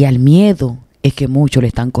 Y al miedo es que muchos le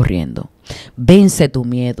están corriendo. Vence tu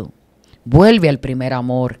miedo. Vuelve al primer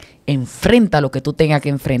amor. Enfrenta lo que tú tengas que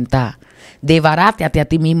enfrentar. Debarátate a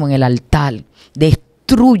ti mismo en el altar.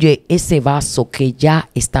 Destruye ese vaso que ya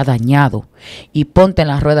está dañado y ponte en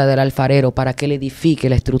la rueda del alfarero para que él edifique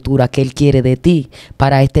la estructura que él quiere de ti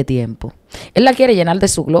para este tiempo. Él la quiere llenar de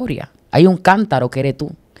su gloria. Hay un cántaro que eres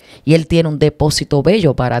tú y él tiene un depósito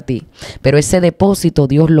bello para ti, pero ese depósito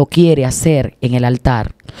Dios lo quiere hacer en el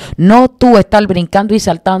altar. No tú estar brincando y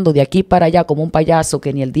saltando de aquí para allá como un payaso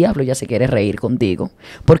que ni el diablo ya se quiere reír contigo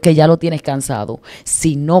porque ya lo tienes cansado,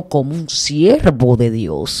 sino como un siervo de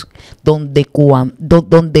Dios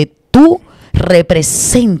donde tú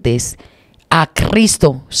representes a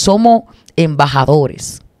Cristo. Somos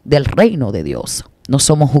embajadores del reino de Dios, no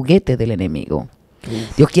somos juguetes del enemigo.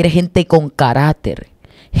 Dios quiere gente con carácter,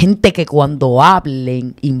 gente que cuando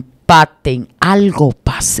hablen, impacten, algo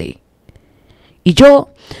pase. Y yo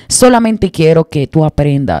solamente quiero que tú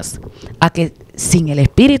aprendas a que sin el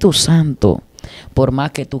Espíritu Santo, por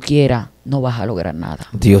más que tú quieras, no vas a lograr nada.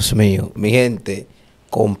 Dios mío, mi gente,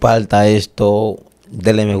 comparta esto,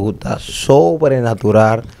 denle me gusta,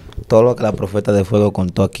 sobrenatural, todo lo que la profeta de fuego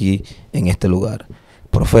contó aquí en este lugar.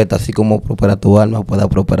 Profeta, así como prospera tu alma, pueda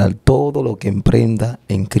prosperar todo lo que emprenda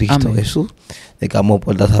en Cristo Amén. Jesús. Dejamos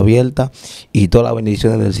puertas abiertas y todas las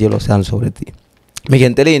bendiciones del cielo sean sobre ti. Mi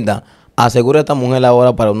gente linda, asegura a esta mujer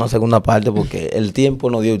ahora para una segunda parte porque el tiempo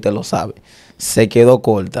no dio, usted lo sabe. Se quedó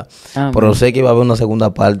corta. Amén. Pero sé que va a haber una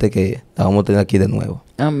segunda parte que la vamos a tener aquí de nuevo.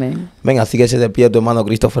 Amén. Venga, así que se despide tu hermano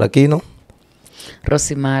Cristo Fraquino.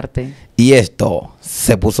 Rosy Marte. Y esto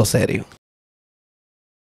se puso serio.